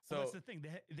 So that's the thing.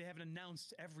 They haven't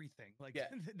announced everything.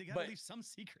 They gotta leave some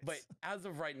secrets. But as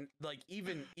of right,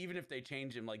 even if they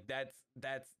change him,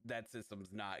 that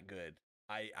system's not good.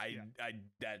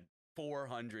 That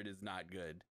 400 is not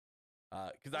good.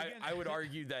 Because I would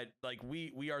argue that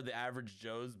we are the average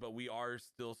Joes, but we are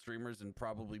still streamers and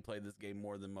probably play this game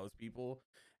more than most people.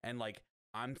 And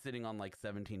I'm sitting on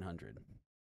 1,700,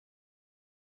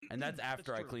 and that's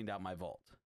after I cleaned out my vault.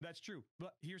 That's true.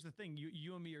 But here's the thing: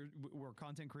 you and me we're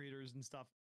content creators and stuff,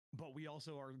 but we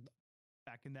also are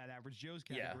back in that average Joe's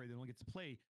category that only get to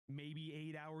play. maybe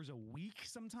 8 hours a week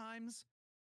sometimes.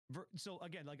 So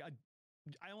again, like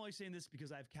I only saying this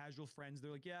because I have casual friends.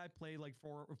 They're like, yeah, I play like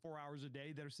 4 hours a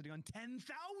day. That are sitting on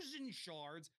 10,000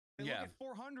 shards. They look at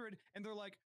 400 and they're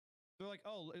like,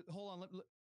 oh, hold on,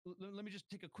 let me just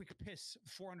take a quick piss.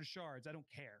 400 shards. I don't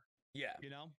care. Yeah, you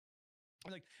know,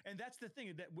 like, and that's the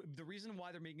thing, that the reason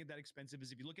why they're making it that expensive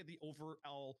is if you look at the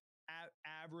overall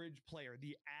average player,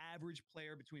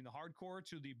 between the hardcore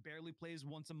to the barely plays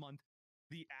once a month,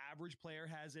 the average player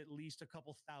has at least a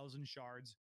couple thousand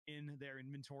shards in their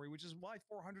inventory, which is why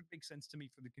 400 makes sense to me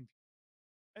for the confusion.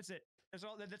 That's it. That's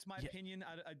all. That's my opinion.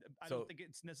 I don't think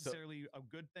it's necessarily a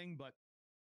good thing, but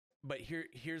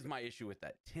here's my issue with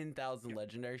that. 10,000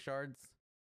 legendary shards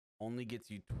only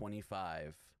gets you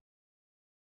 25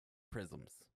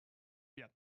 prisms. Yeah.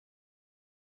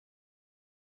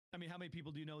 I mean, how many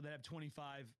people do you know that have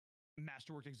 25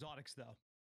 masterwork exotics though?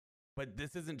 But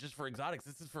this isn't just for exotics.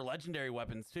 This is for legendary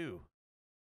weapons too.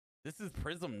 This is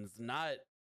prisms, not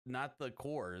the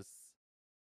cores.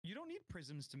 You don't need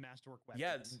prisms to masterwork weapons.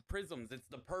 Yeah, prisms. It's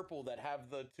the purple that have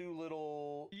the 2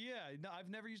 little. Yeah, no, I've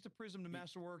never used a prism to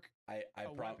masterwork a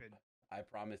weapon. I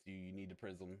promise you, you need a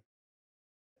prism.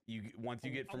 Once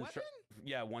you get from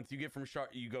shard,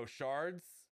 you go shards.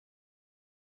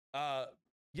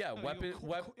 Weapon,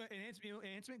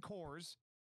 enhancement cores,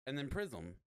 and then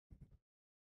prism.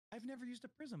 I've never used a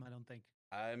prism. I don't think.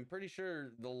 I'm pretty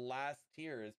sure the last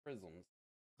tier is prisms.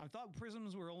 I thought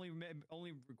prisms were only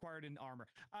required in armor.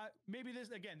 Maybe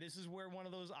this is where one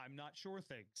of those I'm not sure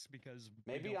things, because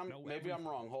maybe I'm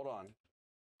wrong. Hold on.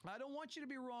 I don't want you to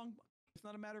be wrong. It's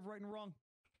not a matter of right and wrong.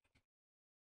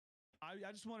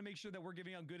 I just want to make sure that we're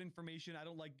giving out good information. I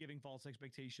don't like giving false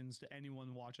expectations to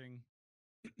anyone watching.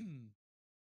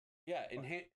 Yeah,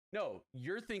 no,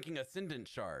 you're thinking Ascendant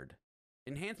Shard.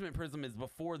 Enhancement Prism is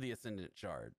before the Ascendant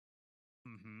Shard.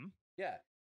 Mm-hmm. Yeah.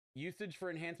 Usage for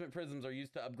enhancement prisms are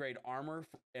used to upgrade armor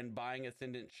and buying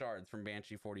Ascendant Shards from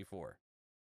Banshee 44.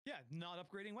 Yeah, not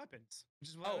upgrading weapons, which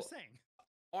is what I was saying.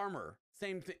 Armor,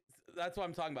 same thing. That's what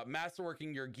I'm talking about.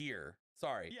 Masterworking your gear.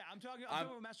 Sorry. Yeah, I'm talking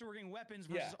about masterworking weapons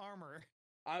versus armor.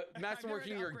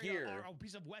 Masterworking your gear. A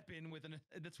piece of weapon with an.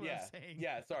 That's what I'm saying.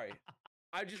 Yeah, sorry.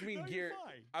 I just mean gear.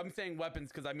 I'm saying weapons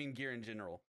because I mean gear in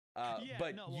general.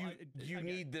 You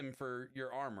need them for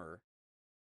your armor.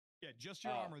 Yeah, just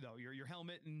your armor though. Your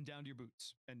helmet and down to your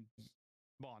boots and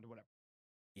bond or whatever.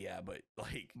 Yeah, but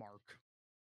like Mark.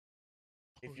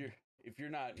 If you're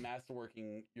not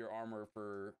masterworking your armor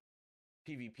for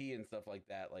PvP and stuff like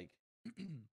that, like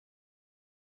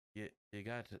you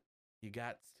got to.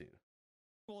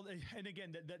 Well, and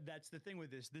again, that's the thing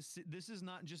with this. This is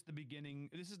not just the beginning.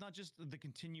 This is not just the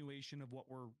continuation of what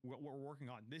we're working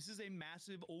on. This is a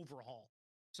massive overhaul.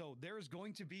 So there is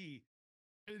going to be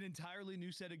an entirely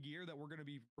new set of gear that we're going to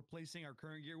be replacing our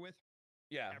current gear with.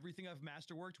 Yeah. Everything I've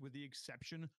masterworked, with the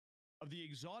exception of the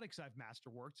exotics I've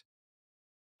masterworked.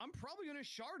 I'm probably going to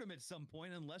shard them at some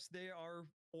point unless they are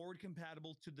forward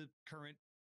compatible to the current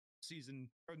season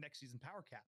or next season power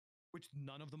cap, which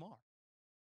none of them are.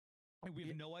 And we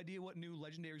have no idea what new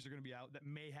legendaries are going to be out that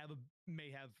may have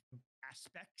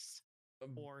aspects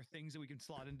or things that we can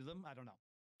slot into them. I don't know.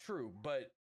 True,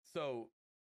 but so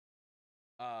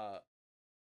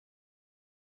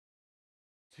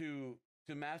to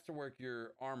masterwork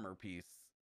your armor piece,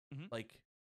 like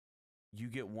you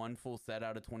get one full set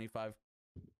out of 25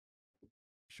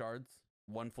 shards,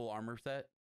 one full armor set.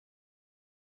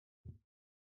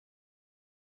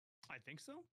 I think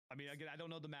so. I mean, again, I don't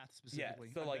know the math specifically.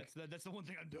 Yeah, so like that's the one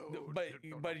thing I know.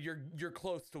 But you're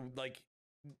close to, like,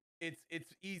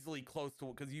 it's easily close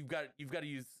to, because you've got to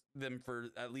use them for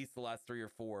at least the last 3 or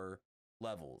 4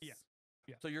 levels.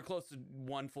 Yeah. So you're close to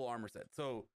one full armor set.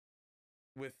 So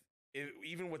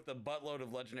even with the buttload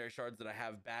of legendary shards that I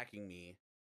have backing me,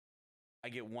 I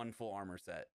get one full armor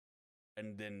set,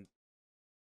 and then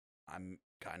I'm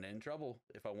kind of in trouble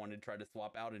if I want to try to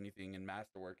swap out anything and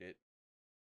masterwork it.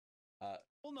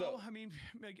 Well, no, I mean,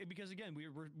 because again,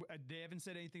 they haven't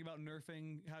said anything about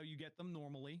nerfing how you get them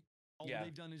normally. All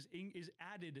they've done is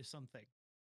added something.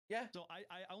 Yeah. So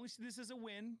I only see this as a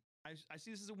win. I see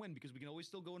this as a win because we can always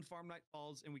still go and farm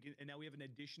Nightfalls, and now we have an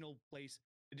additional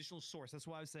source. That's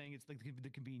why I was saying it's like the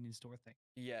convenience store thing.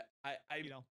 Yeah, I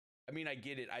mean, I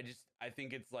get it. I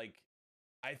think it's like,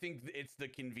 I think it's the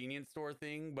convenience store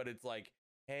thing, but it's like,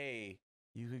 hey,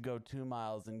 you could go 2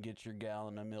 miles and get your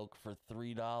gallon of milk for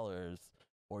 $3,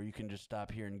 or you can just stop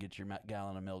here and get your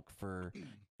gallon of milk for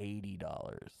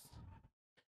 $80.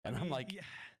 And I'm like, yeah.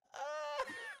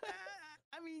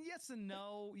 I mean, yes and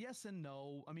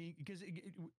no. I mean, because you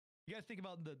got to think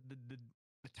about the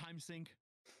time sink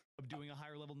of doing a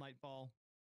higher level Nightfall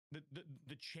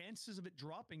the chances of it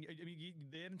dropping. I mean,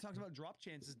 they haven't talked about drop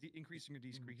chances increasing or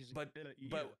decreasing.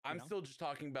 But I'm still just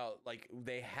talking about like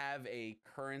they have a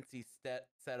currency set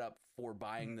up for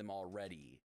buying them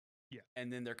already. Yeah,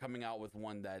 and then they're coming out with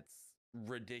one that's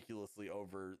ridiculously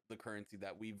over the currency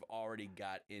that we've already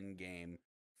got in game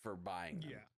for buying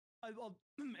them.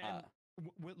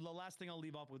 The last thing I'll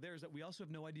leave off with there is that we also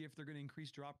have no idea if they're going to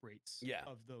increase drop rates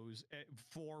of those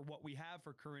for what we have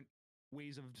for current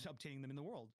ways of obtaining them in the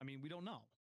world. I mean, we don't know.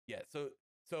 Yeah.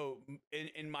 So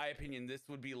in my opinion, this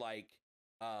would be like,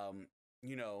 a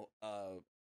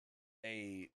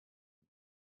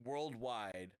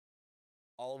worldwide,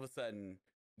 all of a sudden,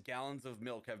 gallons of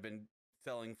milk have been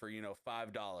selling for,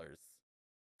 $5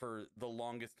 for the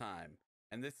longest time.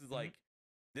 And this is like,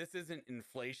 this isn't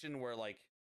inflation where like,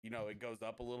 it goes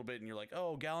up a little bit and you're like,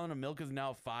 oh, a gallon of milk is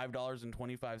now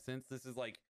 $5.25. This is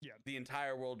like the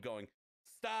entire world going,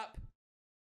 stop.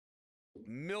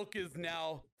 Milk is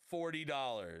now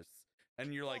 $40.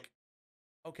 And you're like,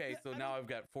 okay, so now I've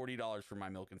got $40 for my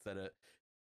milk instead of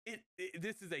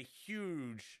this is a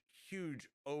huge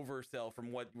oversell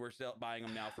from what we're buying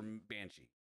them now from Banshee.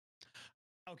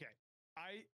 Okay.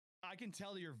 I can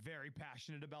tell you're very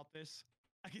passionate about this.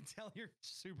 I can tell you're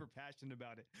super passionate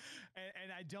about it.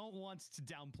 And I don't want to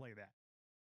downplay that.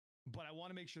 But I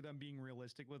want to make sure that I'm being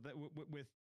realistic with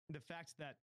the fact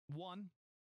that, one,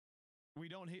 we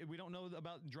don't know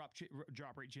about drop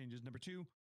rate changes. Number two,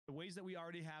 the ways that we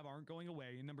already have aren't going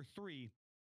away. And number three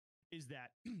is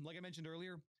that, like I mentioned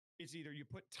earlier, it's either you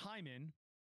put time in,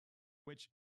 which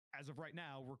as of right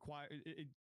now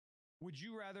would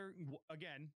you rather,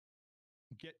 again,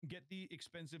 get the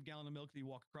expensive gallon of milk that you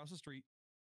walk across the street,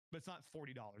 but it's not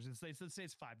 $40. Let's say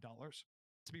it's $5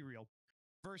 to be real,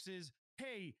 versus,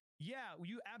 hey, yeah,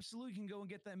 you absolutely can go and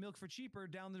get that milk for cheaper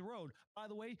down the road. By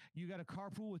the way, you got a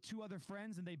carpool with two other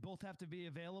friends and they both have to be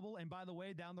available. And by the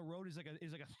way, down the road is like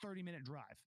a 30-minute drive.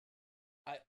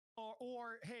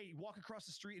 Or hey, walk across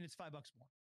the street and it's $5 more.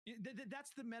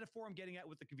 That's the metaphor I'm getting at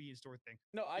with the convenience store thing.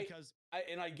 No, I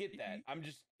get that. I'm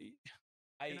just,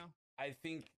 I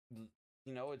think,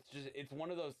 it's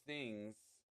one of those things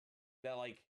that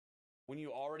like when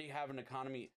you already have an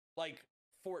economy like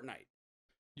Fortnite.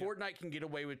 Fortnite can get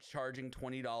away with charging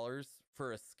 $20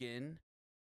 for a skin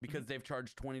because they've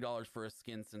charged $20 for a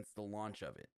skin since the launch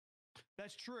of it.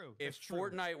 That's true. If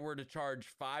Fortnite were to charge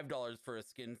 $5 for a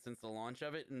skin since the launch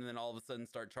of it, and then all of a sudden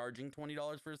start charging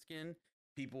 $20 for a skin,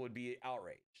 people would be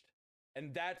outraged.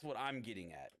 And that's what I'm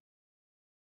getting at.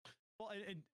 Well,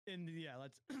 and yeah,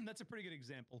 that's a pretty good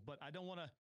example, but I don't want to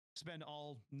spend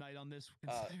all night on this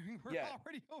considering we're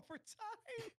already over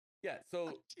time. Yeah,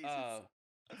 so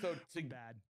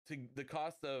bad. To the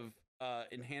cost of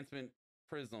enhancement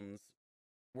prisms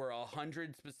were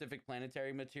 100 specific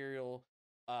planetary material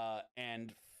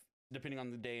and depending on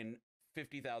the day, and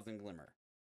 50,000 glimmer.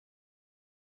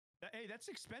 Hey, that's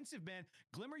expensive, man.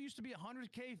 Glimmer used to be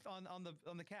 100K on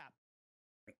the cap.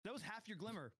 That was half your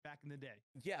glimmer back in the day.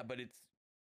 Yeah, but it's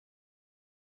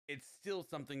still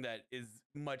something that is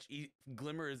much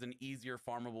glimmer is an easier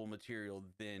farmable material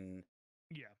than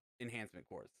enhancement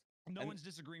cores. No one's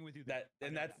disagreeing with you.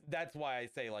 That's why I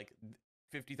say like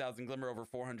 50,000 glimmer over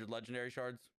 400 legendary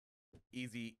shards.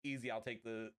 Easy. I'll take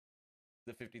the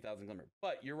 50,000 glimmer.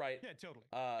 But you're right. Yeah, totally.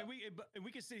 And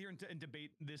we can sit here and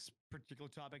debate this particular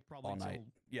topic probably all night.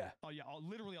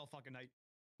 Literally all fucking night.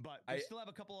 But we still have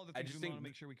a couple other things we want to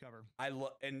make sure we cover.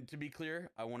 And to be clear,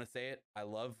 I want to say it. I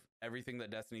love everything that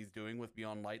Destiny's doing with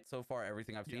Beyond Light so far.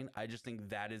 Everything I've seen. I just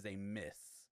think that is a miss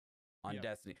on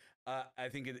Destiny. I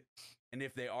think and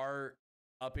if they are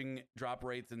upping drop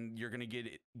rates and you're gonna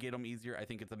get them easier, I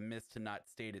think it's a miss to not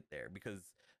state it there, because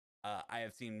I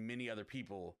have seen many other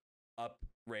people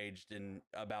outraged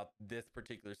about this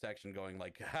particular section, going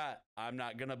like, I'm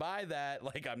not gonna buy that.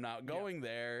 Like, I'm not going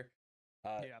there.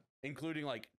 Including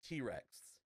like T-Rex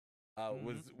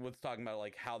was talking about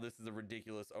like how this is a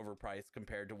ridiculous overprice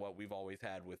compared to what we've always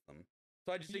had with them.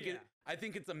 So I just think I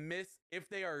think it's a miss if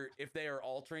they are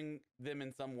altering them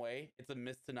in some way. It's a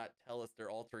miss to not tell us they're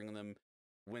altering them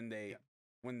when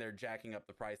they're jacking up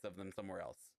the price of them somewhere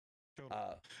else. Totally.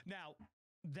 Now,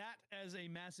 that as a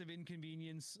massive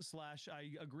inconvenience /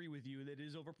 I agree with you that it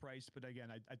is overpriced, but again,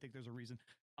 I think there's a reason.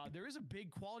 There is a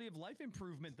big quality of life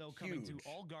improvement though coming to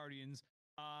all Guardians.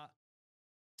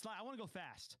 Sly, I want to go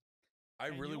fast. I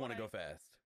really want to go fast.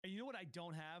 And you know what I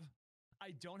don't have?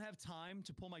 I don't have time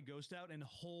to pull my Ghost out and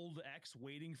hold X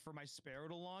waiting for my Sparrow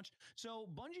to launch. So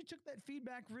Bungie took that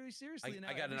feedback really seriously.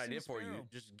 I got an idea for you.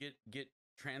 Just get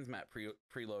Transmat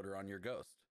preloader on your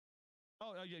Ghost.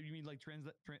 Oh yeah, you mean like you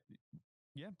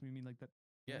mean like that?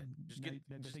 Yeah, just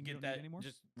get that.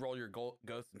 Just roll your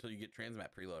ghost until you get transmat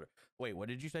preloader. Wait, what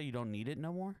did you say? You don't need it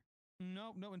no more?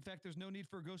 No. In fact, there's no need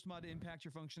for a ghost mod to impact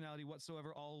your functionality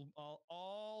whatsoever.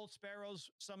 All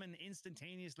sparrows summon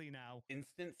instantaneously now.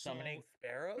 Instant summoning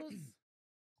sparrows?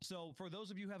 So for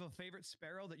those of you who have a favorite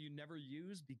sparrow that you never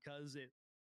use because it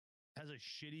has a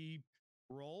shitty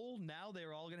roll, now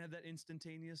they're all going to have that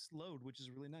instantaneous load, which is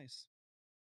really nice.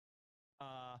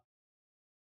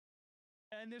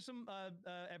 And there's some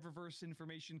Eververse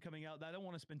information coming out that I don't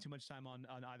want to spend too much time on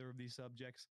either of these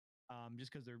subjects,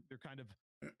 just because they're kind of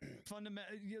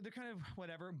fundamental. They're kind of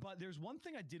whatever. But there's one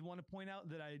thing I did want to point out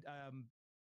that I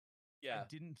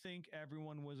didn't think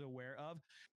everyone was aware of.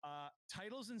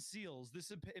 Titles and seals.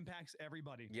 This impacts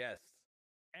everybody. Yes.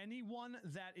 Anyone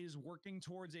that is working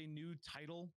towards a new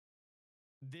title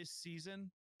this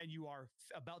season and you are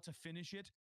about to finish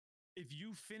it, if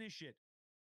you finish it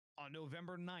on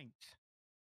November 9th,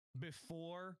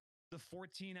 before the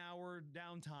 14-hour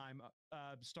downtime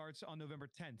starts on November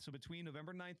 10th, so between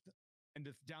November 9th and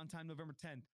the downtime November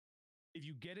 10th, if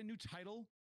you get a new title,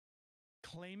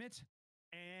 claim it,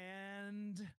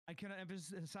 and I cannot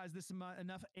emphasize this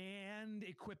enough, and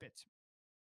equip it.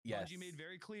 Yes. Bungie made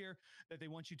very clear that they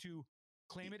want you to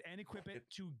claim it and equip it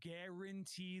to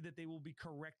guarantee that they will be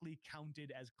correctly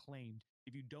counted as claimed.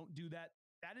 If you don't do that,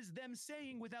 that is them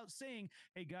saying without saying,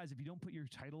 hey guys, if you don't put your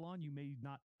title on, you may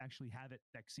not actually have it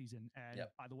next season. And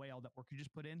by the way, all that work you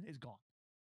just put in is gone.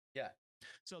 Yeah.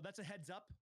 So that's a heads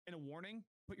up and a warning.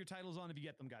 Put your titles on if you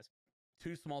get them, guys.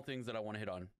 Two small things that I want to hit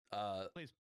on.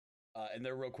 Please. And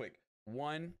they're real quick.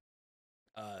 One,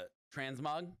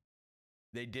 transmog.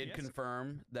 They did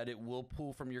confirm that it will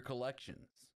pull from your collections.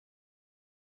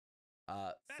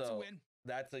 That's a win.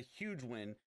 That's a huge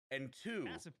win. And two,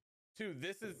 massive.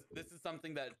 This is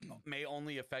something that may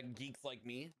only affect geeks like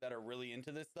me that are really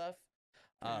into this stuff.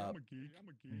 I'm a geek.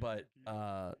 But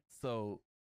so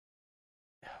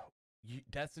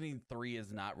Destiny 3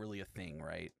 is not really a thing,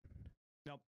 right?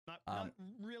 Nope, not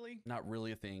really. Not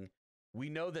really a thing. We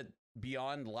know that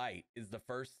Beyond Light is the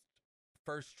first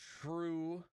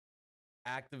true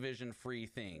Activision free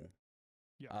thing.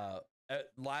 Yeah.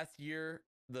 Last year,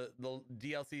 the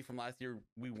DLC from last year,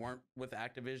 we weren't with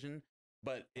Activision,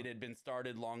 but it had been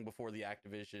started long before the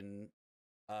Activision,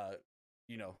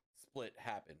 split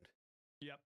happened.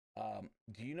 Yep.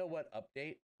 Do you know what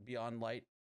update Beyond Light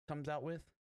comes out with?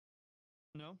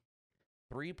 No.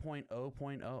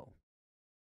 3.0.0.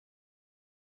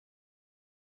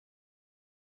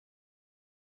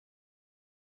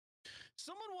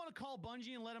 Someone want to call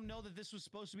Bungie and let them know that this was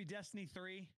supposed to be Destiny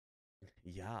 3?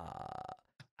 Yeah.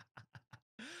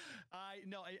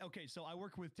 Okay, so I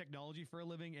work with technology for a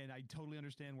living, and I totally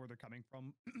understand where they're coming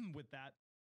from with that.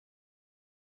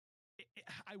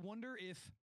 I wonder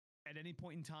if at any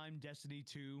point in time, Destiny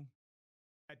 2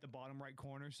 at the bottom right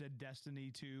corner said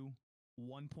Destiny 2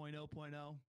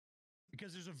 1.0.0,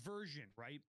 because there's a version,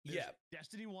 right? There's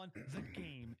Destiny 1, the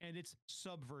game, and its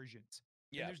subversions.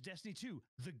 Yeah. And there's Destiny 2,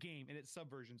 the game, and its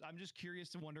subversions. I'm just curious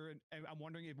to wonder. I'm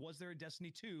wondering if was there a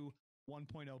Destiny 2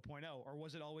 1.0.0, or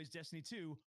was it always Destiny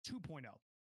 2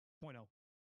 2.0.0?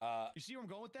 You see where I'm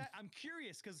going with that? I'm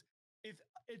curious, because if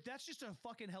that's just a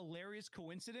fucking hilarious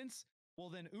coincidence, well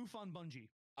then oof on Bungie.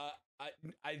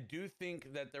 I do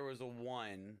think that there was a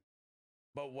 1,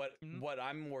 but what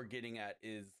I'm more getting at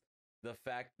is the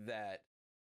fact that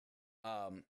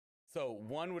so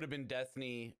 1 would have been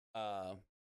Destiny,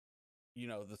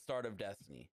 the start of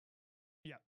Destiny.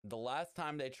 Yeah. The last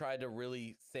time they tried to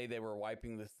really say they were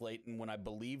wiping the slate, and when I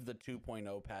believe the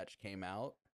 2.0 patch came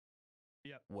out,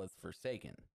 was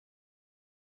Forsaken.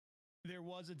 There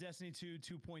was a Destiny 2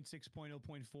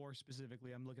 2.6.0.4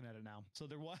 specifically. I'm looking at it now. So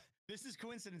there was. This is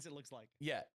coincidence, it looks like.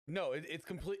 Yeah. No, it's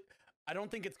complete. I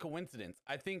don't think it's coincidence.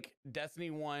 I think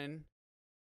Destiny 1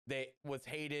 was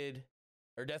hated,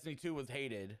 or Destiny 2 was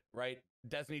hated, right?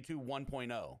 Destiny 2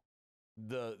 1.0.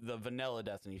 The vanilla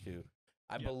Destiny 2.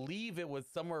 I believe it was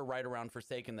somewhere right around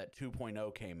Forsaken that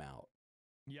 2.0 came out.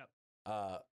 Yep.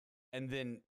 And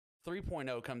then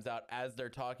 3.0 comes out as they're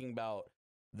talking about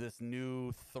this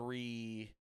new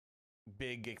 3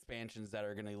 big expansions that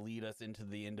are going to lead us into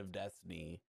the end of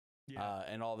Destiny.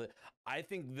 And all that. I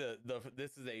think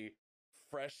this is a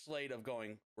fresh slate of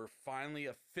going, we're finally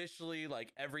officially,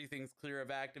 like, everything's clear of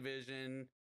Activision.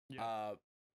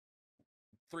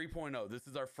 3.0, this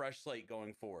is our fresh slate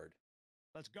going forward.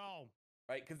 Let's go.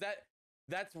 Right? Because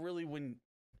that's really when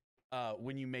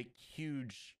you make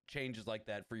huge changes like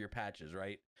that for your patches,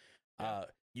 right?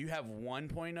 You have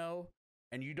 1.0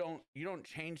 and you don't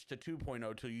change to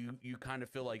 2.0 till you kind of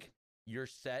feel like you're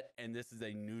set and this is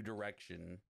a new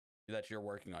direction that you're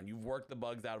working on. You've worked the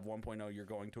bugs out of 1.0, you're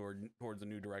going towards a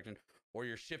new direction, or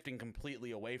you're shifting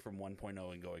completely away from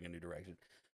 1.0 and going a new direction.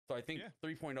 So I think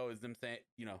 3.0 is them saying,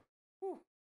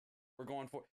 we're going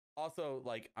for. Also,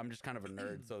 like, I'm just kind of a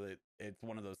nerd, so that it's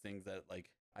one of those things that, like,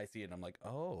 I see it and I'm like,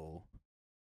 oh,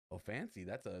 fancy.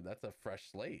 That's a fresh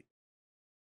slate.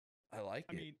 I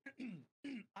like it. I mean,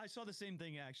 I saw the same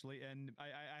thing actually, and I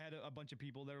had a bunch of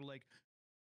people that are like,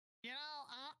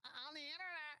 on the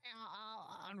internet,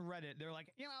 on Reddit, they're like,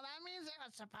 that means it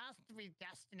was supposed to be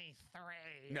Destiny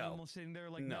 3. No. And I'm sitting there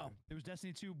like, no. There was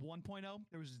Destiny 2 1.0.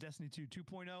 There was Destiny 2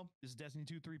 2.0. This is Destiny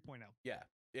 2 3.0. Yeah.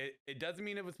 It doesn't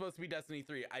mean it was supposed to be Destiny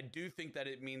 3. I do think that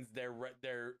it means they're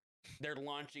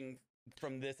launching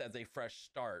from this as a fresh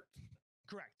start.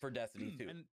 Correct. For Destiny 2.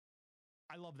 And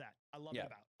I love that. I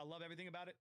love everything about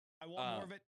it. I want more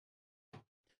of it.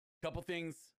 Couple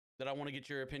things that I want to get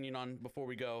your opinion on before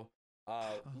we go.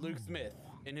 Luke Smith,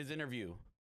 in his interview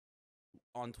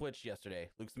on Twitch yesterday,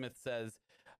 Luke Smith says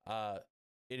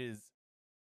it is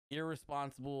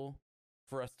irresponsible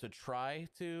for us to try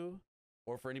to,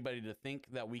 or for anybody to think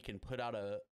that we can put out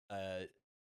a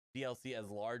DLC as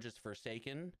large as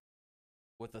Forsaken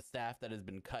with a staff that has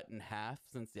been cut in half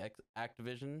since the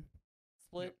Activision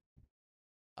split.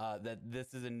 That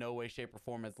this is in no way, shape, or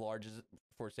form as large as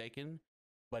Forsaken,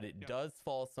 but it does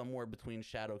fall somewhere between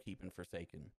Shadowkeep and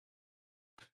Forsaken.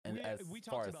 And we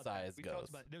far as size goes,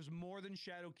 there's more than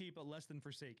Shadowkeep, but less than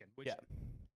Forsaken. Which,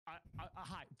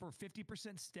 high for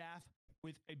 50% staff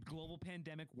with a global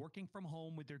pandemic, working from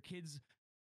home with their kids,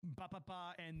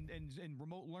 and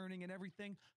remote learning and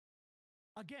everything.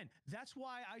 Again, that's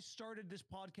why I started this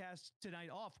podcast tonight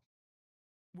off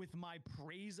with my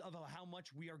praise of how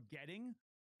much we are getting,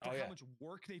 how much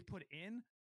work they've put in.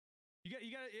 You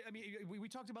got. I mean, we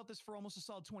talked about this for almost a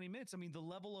solid 20 minutes. I mean, the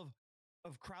level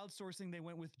of crowdsourcing they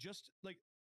went with, just like,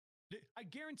 I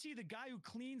guarantee the guy who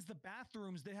cleans the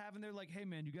bathrooms, they have in there like, hey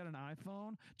man, you got an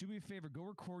iPhone? Do me a favor, go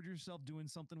record yourself doing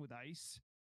something with ice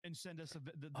and send us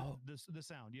the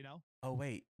sound. Oh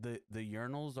wait, the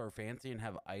urinals are fancy and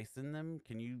have ice in them.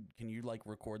 Can you like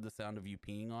record the sound of you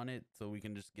peeing on it so we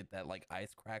can just get that like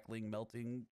ice crackling,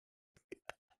 melting?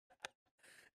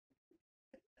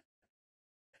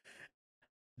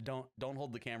 Don't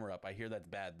hold the camera up. I hear that's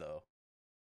bad though.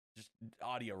 Just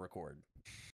audio record.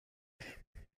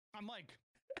 I'm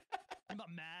not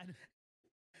mad.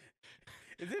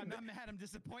 I'm not mad. I'm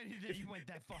disappointed that you went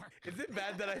that far. Is it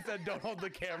bad that I said don't hold the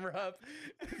camera up?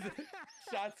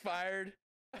 Shots fired.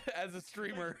 As a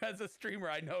streamer,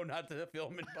 I know not to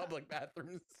film in public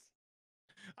bathrooms.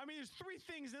 I mean, there's 3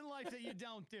 things in life that you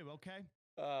don't do. Okay.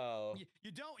 Oh.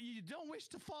 You don't wish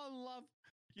to fall in love.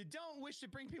 You don't wish to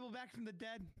bring people back from the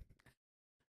dead.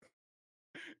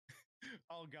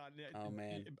 Oh God. Oh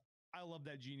man. I love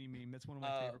that genie meme. That's one of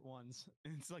my favorite ones.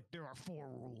 It's like, there are 4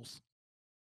 rules.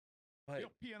 You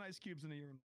don't pee on ice cubes in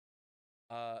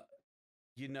a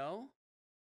urinal.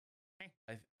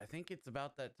 I think it's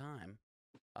about that time.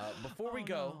 Before we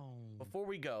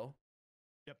go,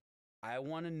 yep. I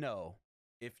want to know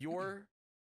if you're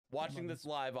watching this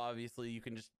live. Obviously, you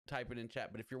can just type it in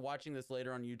chat. But if you're watching this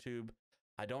later on YouTube,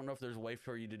 I don't know if there's a way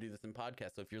for you to do this in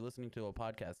podcast. So if you're listening to a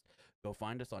podcast, go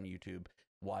find us on YouTube,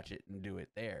 watch it, and do it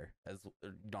there.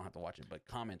 You don't have to watch it, but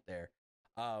comment there.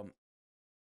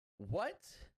 What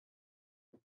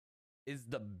is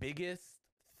the biggest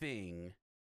thing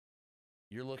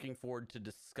you're looking forward to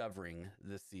discovering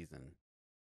this season?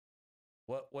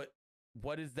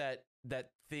 What is that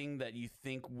thing that you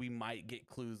think we might get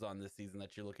clues on this season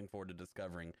that you're looking forward to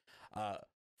discovering?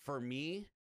 For me,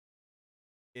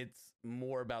 it's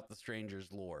more about the Stranger's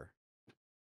lore.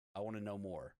 I want to know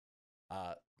more.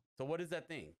 So what is that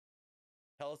thing?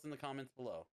 Tell us in the comments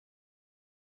below.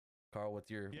 Carl, what's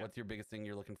your biggest thing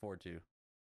you're looking forward to?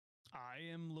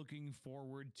 I am looking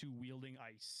forward to wielding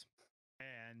ice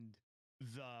and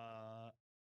the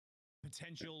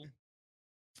potential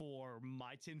for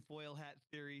my tinfoil hat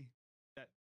theory that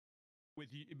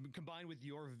combined with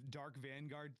your Dark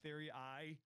Vanguard theory,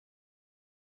 I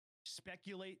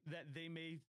speculate that they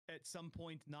may at some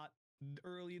point, not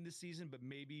early in the season, but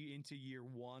maybe into year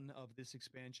 1 of this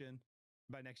expansion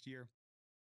by next year,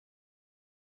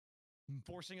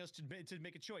 forcing us to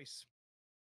make a choice.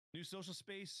 New social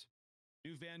space,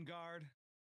 new Vanguard.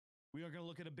 We aren't going to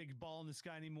look at a big ball in the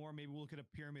sky anymore. Maybe we'll look at a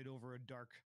pyramid over a dark,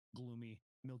 gloomy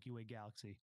Milky Way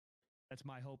galaxy. That's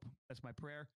my hope. That's my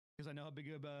prayer. Because I know how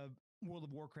big of a World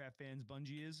of Warcraft fans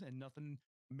Bungie is, and nothing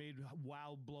made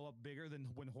WoW blow up bigger than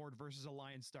when Horde versus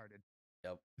Alliance started.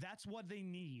 Yep. That's what they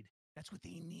need. That's what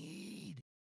they need.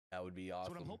 That would be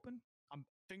awesome. That's what I'm hoping. I'm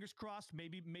fingers crossed.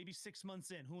 Maybe 6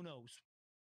 months in. Who knows?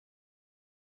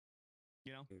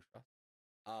 You know.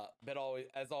 But always,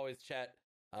 as always, chat.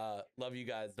 Love you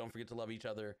guys. Don't forget to love each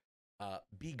other.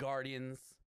 Be guardians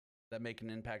that make an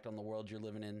impact on the world you're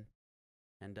living in.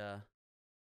 And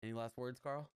any last words,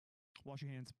 Carl? Wash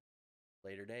your hands.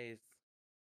 Later days.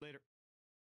 Later.